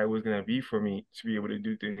that it was gonna be for me to be able to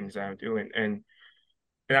do things I'm doing. And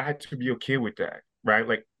I had to be okay with that, right?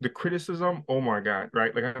 Like the criticism, oh my God,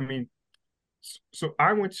 right? Like, I mean, so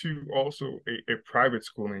I went to also a private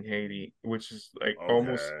school in Haiti, which is like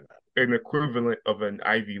almost an equivalent of an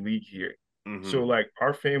Ivy League here. So like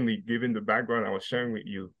our family, given the background I was sharing with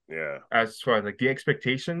you, as far as like the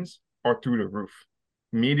expectations are through the roof.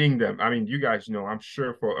 Meeting them, I mean, you guys know, I'm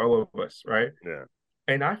sure for all of us, right? Yeah.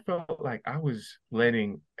 And I felt like I was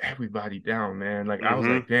letting everybody down, man. Like I was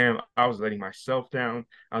like, damn, I was letting myself down.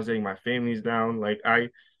 I was letting my families down. Like I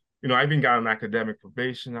even got on academic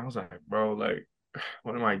probation. I was like, bro, like,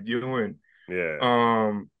 what am I doing?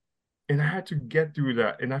 Yeah. And I had to get through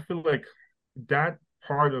that. And I feel like that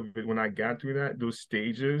part of it, when I got through that, those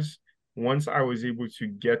stages, once I was able to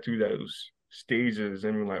get through those stages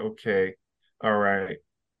and be like, okay, all right,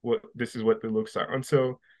 this is what it looks like.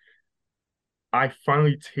 Until I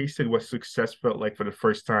finally tasted what success felt like for the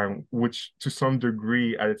first time, which to some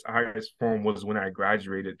degree at its highest form was when I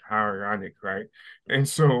graduated. How ironic, right? And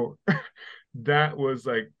so that was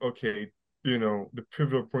like, okay, the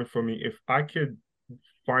pivotal point for me. If I could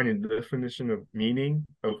find a definition of meaning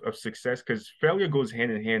of success, because failure goes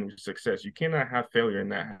hand in hand with success. You cannot have failure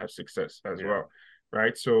and not have success as well,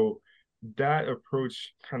 right? So that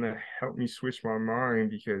approach kind of helped me switch my mind,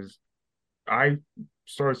 because I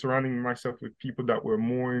started surrounding myself with people that were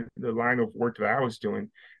more in the line of work that I was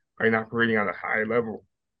doing and operating at a high level.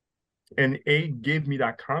 And it gave me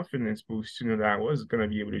that confidence boost to know that I was going to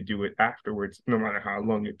be able to do it afterwards, no matter how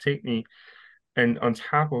long it take me. And on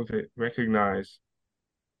top of it, recognize,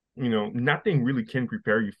 nothing really can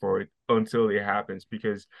prepare you for it until it happens,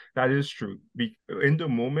 because that is true. In the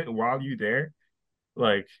moment while you're there,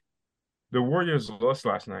 like the Warriors lost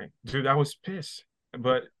last night, dude, I was pissed.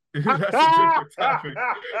 But that's a different topic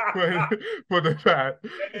for the fact.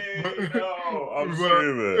 Hey, I'm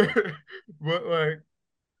screaming. But like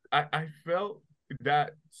I felt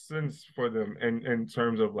that sense for them, and in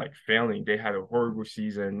terms of like failing. They had a horrible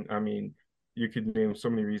season. I mean, you could name so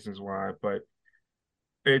many reasons why, but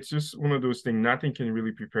it's just one of those things. Nothing can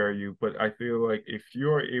really prepare you, but I feel like if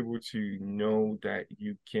you're able to know that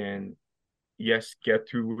you can, yes, get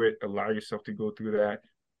through it, allow yourself to go through that,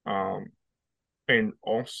 um, and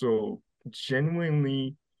also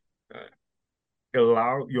genuinely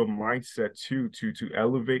allow your mindset to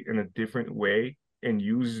elevate in a different way and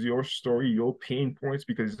use your story, your pain points,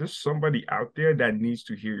 because there's somebody out there that needs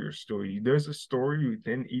to hear your story. There's a story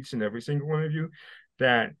within each and every single one of you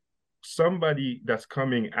that somebody that's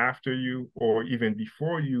coming after you or even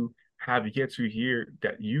before you have yet to hear,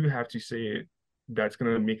 that you have to say it, that's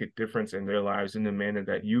going to make a difference in their lives in a manner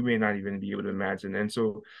that you may not even be able to imagine. And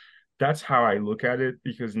so that's how I look at it,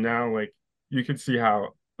 because now, like, you can see how,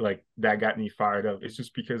 like, that got me fired up. It's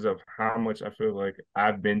just because of how much I feel like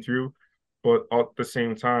I've been through. But at the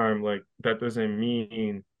same time, like, that doesn't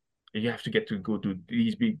mean you have to get to go through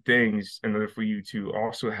these big things in order for you to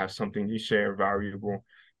also have something to share valuable,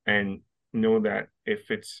 and know that if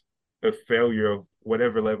it's a failure of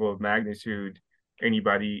whatever level of magnitude,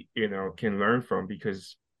 anybody, can learn from,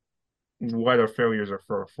 because what our failures are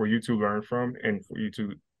for you to learn from and for you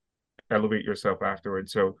to elevate yourself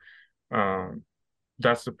afterwards. So um,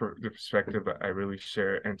 that's the perspective that I really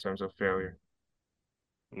share in terms of failure.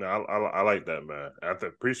 No, I like that, man.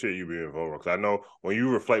 Appreciate you being vulnerable, because I know when you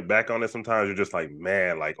reflect back on it, sometimes you're just like,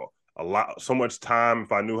 man, like a lot, so much time.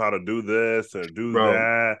 If I knew how to do this or do Bro,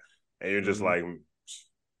 that, and you're just like,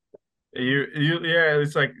 yeah,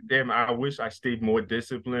 it's like, damn, I wish I stayed more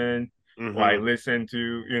disciplined, or I listened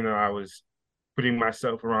to, I was putting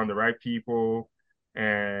myself around the right people,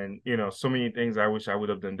 and so many things I wish I would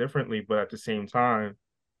have done differently. But at the same time,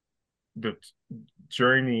 the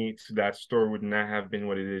journey to that store would not have been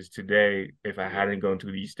what it is today if I hadn't gone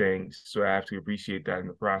through these things. So I have to appreciate that in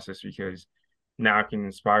the process, because now I can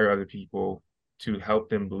inspire other people to help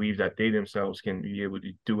them believe that they themselves can be able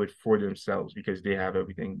to do it for themselves, because they have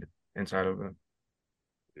everything inside of them.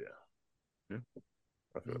 Yeah.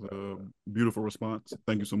 Beautiful response.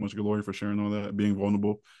 Thank you so much, Guelory, for sharing all that, being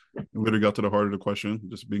vulnerable. It literally got to the heart of the question,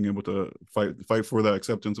 just being able to fight for that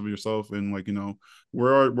acceptance of yourself, and, like,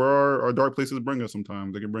 where our dark places bring us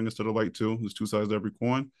sometimes. They can bring us to the light too. There's two sides to every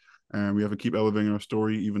coin, and we have to keep elevating our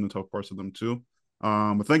story, even the tough parts of them too.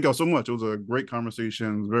 But thank y'all so much. It was a great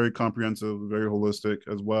conversation, very comprehensive, very holistic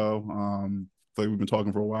as well. I feel like we've been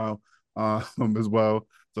talking for a while as well.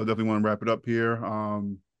 So I definitely want to wrap it up here.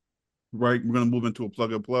 Right, we're gonna move into a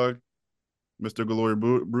plug and plug. Mr. Guelory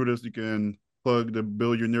Brutus, you can plug the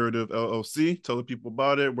Build Your Narrative LLC. Tell the people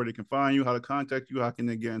about it, where they can find you, how to contact you, how can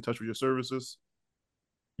they get in touch with your services.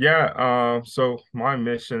 Yeah, so my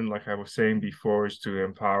mission, like I was saying before, is to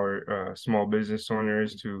empower small business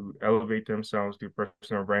owners to elevate themselves through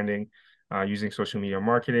personal branding using social media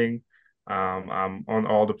marketing. I'm on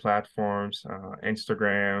all the platforms,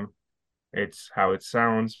 Instagram, it's how it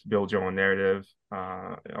sounds, build your own narrative.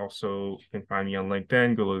 Also, you can find me on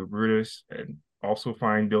LinkedIn, Guelory Brutus, and also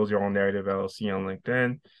find Build Your Own Narrative LLC on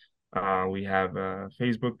LinkedIn. We have a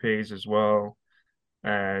Facebook page as well.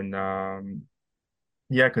 And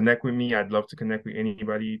yeah, connect with me. I'd love to connect with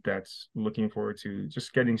anybody that's looking forward to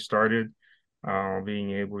just getting started,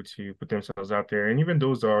 being able to put themselves out there. And even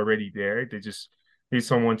those that are already there, they just need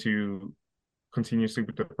someone to continuously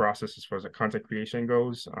with the process as far as the content creation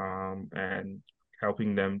goes, and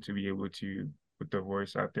helping them to be able to put their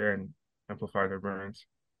voice out there and amplify their brands.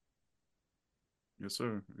 Yes,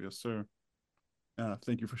 sir. Yes, sir.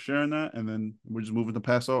 Thank you for sharing that. And then we're just moving to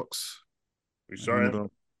Pass Aux. We starting?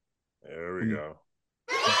 There we go.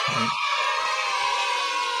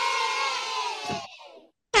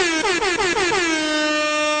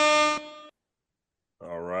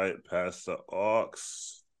 All right, Pass the Aux.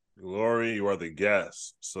 Guelory, you are the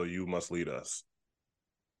guest, so you must lead us.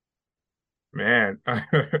 Man,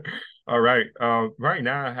 all right. Right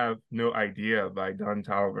now I have No Idea by Don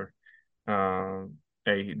Toliver.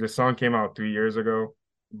 The song came out 3 years ago,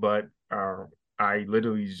 but I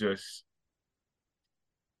literally just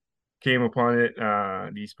came upon it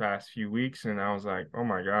these past few weeks, and I was like, oh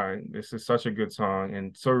my God, this is such a good song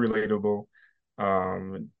and so relatable.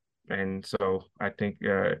 And so I think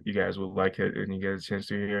you guys will like it and you get a chance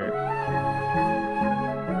to hear it.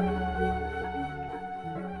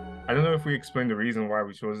 I don't know if we explained the reason why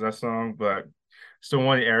we chose that song, but it's the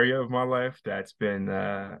one area of my life that's been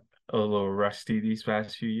a little rusty these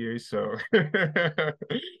past few years. So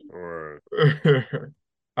Right.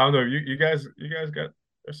 I don't know. You guys got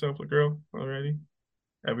yourself a girl already?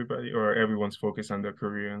 Everybody or everyone's focused on their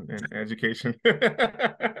career and education.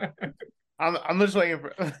 I'm just waiting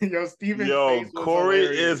for yo. Steven's Yo, face was Corey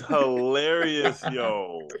hilarious. is hilarious,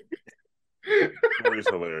 yo. Corey's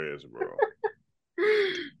hilarious, bro.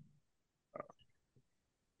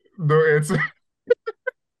 No answer.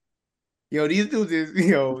 These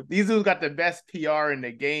dudes got the best PR in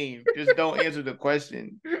the game. Just don't answer the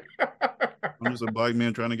question. I'm just a black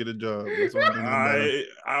man trying to get a job. That's the only thing that matters.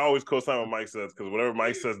 I always co-sign what Mike says because whatever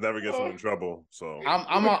Mike says never gets him in trouble. So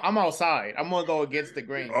I'm outside. I'm gonna go against the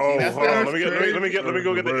grain. Oh, See, hold on. that's Let me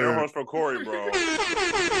go get the air Word. horns for Corey, bro.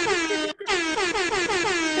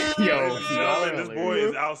 Yo, Gentlemen, this boy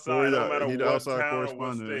is outside no matter He the what outside town, what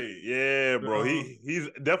correspondent. state. Yeah, bro. He's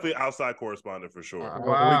definitely outside correspondent for sure.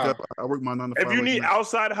 Wow. I work my 9 to 5. If you need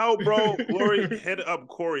outside help, bro, Glory, hit up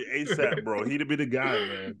Corey ASAP, bro. He'd be the guy,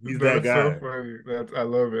 man. He's that guy. That's so funny. I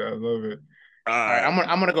love it. I love it. All All right,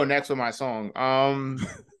 I'm gonna go next with my song.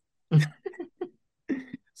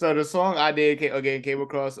 So the song I did came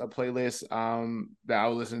across a playlist that I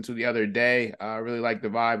was listening to the other day. I really like the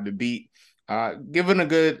vibe, the beat. Giving a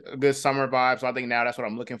good summer vibe. So I think now that's what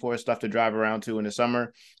I'm looking for, stuff to drive around to in the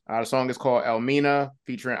summer. The song is called Elmina,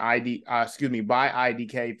 featuring by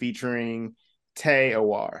IDK featuring Tay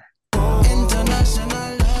Awar.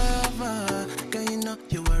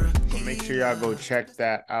 So make sure y'all go check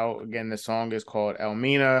that out. Again, the song is called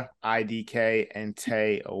Elmina, IDK, and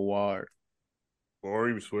Tay Awar.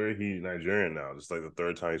 Corey, we swear he's Nigerian now. It's like the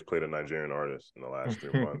third time he's played a Nigerian artist in the last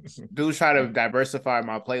 3 months. Dudes try to diversify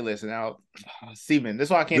my playlist, and now, Steven, this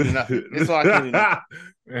is why I can't do nothing. This is why I can't do nothing.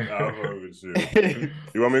 I'll fuck with you.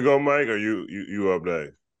 You want me to go, Mike, or you up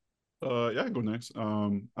next? Yeah, I can go next.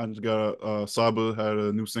 I just got Saba had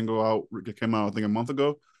a new single out. It came out I think a month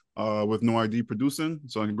ago. With No ID producing.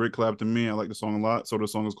 So a great collab to me. I like the song a lot. So the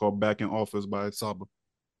song is called Back in Office by Saba.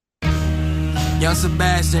 Young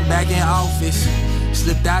Sebastian back in office.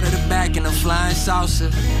 Slipped out of the back in a flying saucer.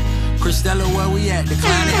 Christella, where we at?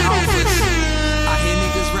 Declining offers. I hear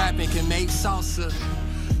niggas rapping, can make salsa.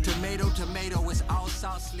 Tomato, it's all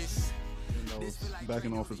sauceless. Back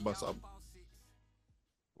in Office by Saba.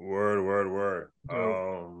 Word.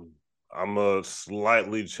 I'm gonna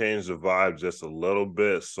slightly change the vibe just a little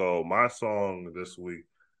bit. So my song this week,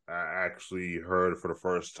 I actually heard for the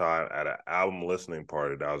first time at an album listening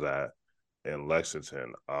party that I was at in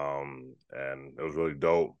Lexington, and it was really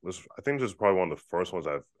dope. I think this is probably one of the first ones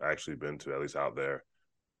I've actually been to, at least out there.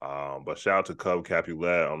 But shout out to Cub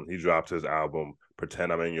Capulet. He dropped his album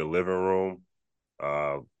 "Pretend I'm in Your Living Room"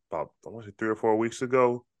 about I want to say 3 or 4 weeks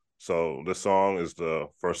ago. So this song is the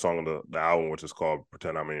first song of the album, which is called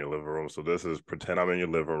 "Pretend I'm in Your Living Room." So this is "Pretend I'm in Your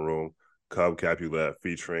Living Room," Cub Capulet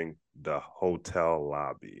featuring The Hotel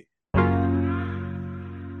Lobby.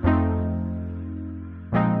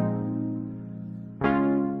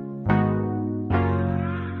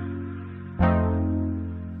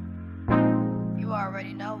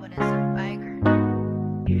 Already know when it's a banger.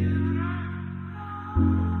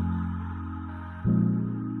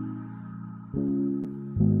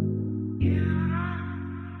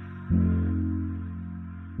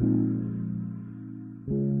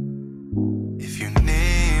 If you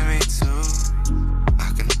need me to,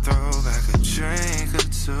 I can throw back a drink or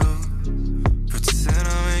two. Pretend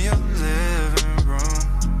I'm in your living room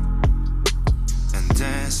and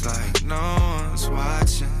dance like no one's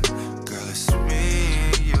watching. Girl, it's me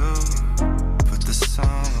and you. Put the song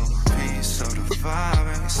on repeat so the vibe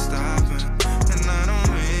ain't stopping. And I don't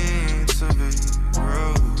mean to be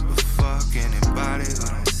rude, but fuck anybody who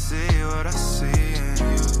don't see what I see in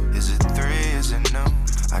you. Is it 3? Is it noon?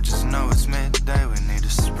 I just know it's midday. We need a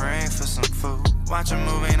spring for some food. Watch a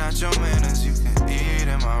movie, not your manners. You can eat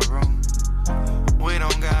in my room. We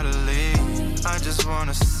don't gotta leave. I just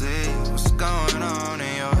wanna see what's going on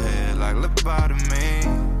in your head. Like, look out of me.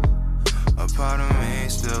 A part of me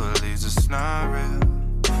still believes it's not real.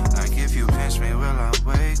 Like, if you pinch me, will I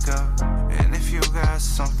wake up? And if you got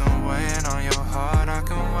something weighing on your heart, I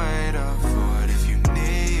can wait up for it. If you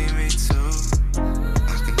need me to,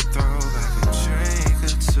 I can throw back a drink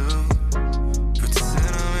or two.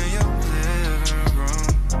 Pretend I'm in your living room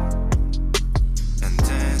and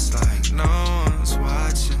dance like no one's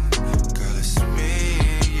watching. Girl, it's me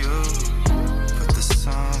and you. Put the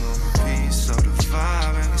song on repeat so the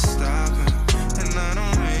vibe ain't stopping. And I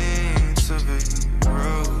don't mean to be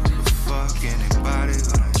rude, but fuck anybody who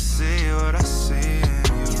don't see what I see in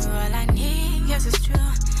you. You're all I need, yes it's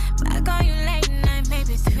true. Back on you late night,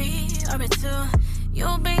 maybe 3 or 2.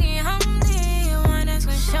 You'll be humbly, one that's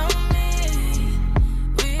gonna show me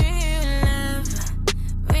real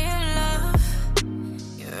love.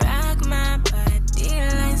 You rock my body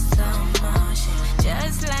like slow motion,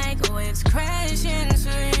 just like waves crashing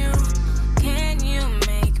through you. Can you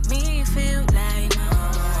make me feel like no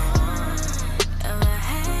one ever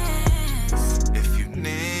has? If you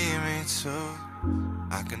need me to,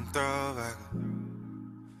 I can throw back a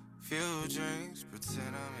few drinks,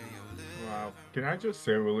 pretend I'm in your living. Wow. Can I just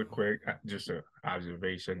say really quick, just an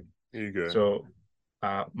observation? You good? So,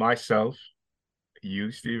 myself,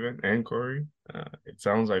 you, Steven, and Corey, it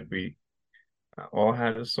sounds like we all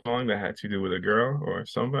had a song that had to do with a girl or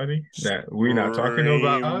somebody that we're not talking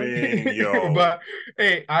about. Screaming, yo. But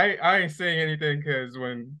hey, I ain't saying anything because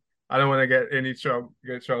when I don't want to get in any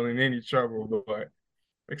trouble. But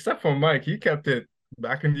except for Mike, he kept it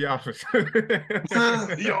back in the office.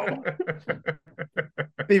 Yo.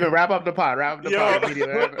 Steven, wrap up the pod.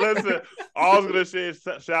 Listen, I was gonna say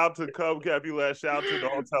shout out to Cub Capulet, shout out to the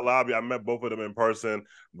hotel lobby. I met both of them in person.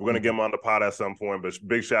 We're gonna get them on the pod at some point, but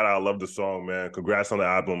big shout out. I love the song, man. Congrats on the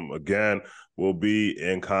album again. We'll be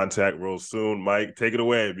in contact real soon. Mike, take it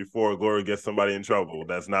away before Glory gets somebody in trouble.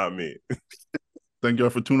 That's not me. Thank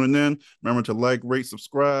y'all for tuning in. Remember to like, rate,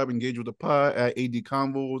 subscribe, engage with the pod at AD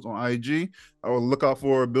Convos on IG. I will look out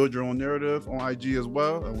for Build Your Own Narrative on IG as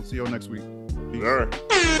well. And we'll see y'all next week. Peace. All right.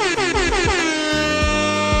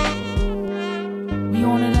 We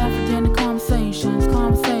on it after dinner conversations,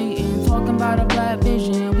 conversating, talking about a black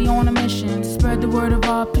vision. We on a mission to spread the word of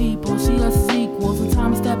our people. See us as equals, and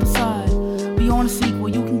time to step aside. We on a sequel,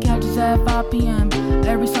 you can catch us at 5 p.m.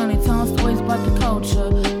 every Sunday, telling stories about the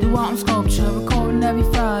culture. Do art and sculpture, recording every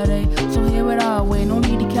Friday. So hear it our way, no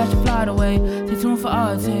need to catch a flight away. Stay tuned for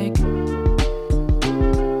our take.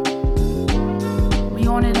 We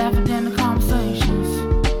on it after dinner conversations.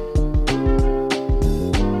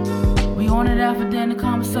 We on it after dinner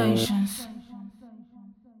conversations.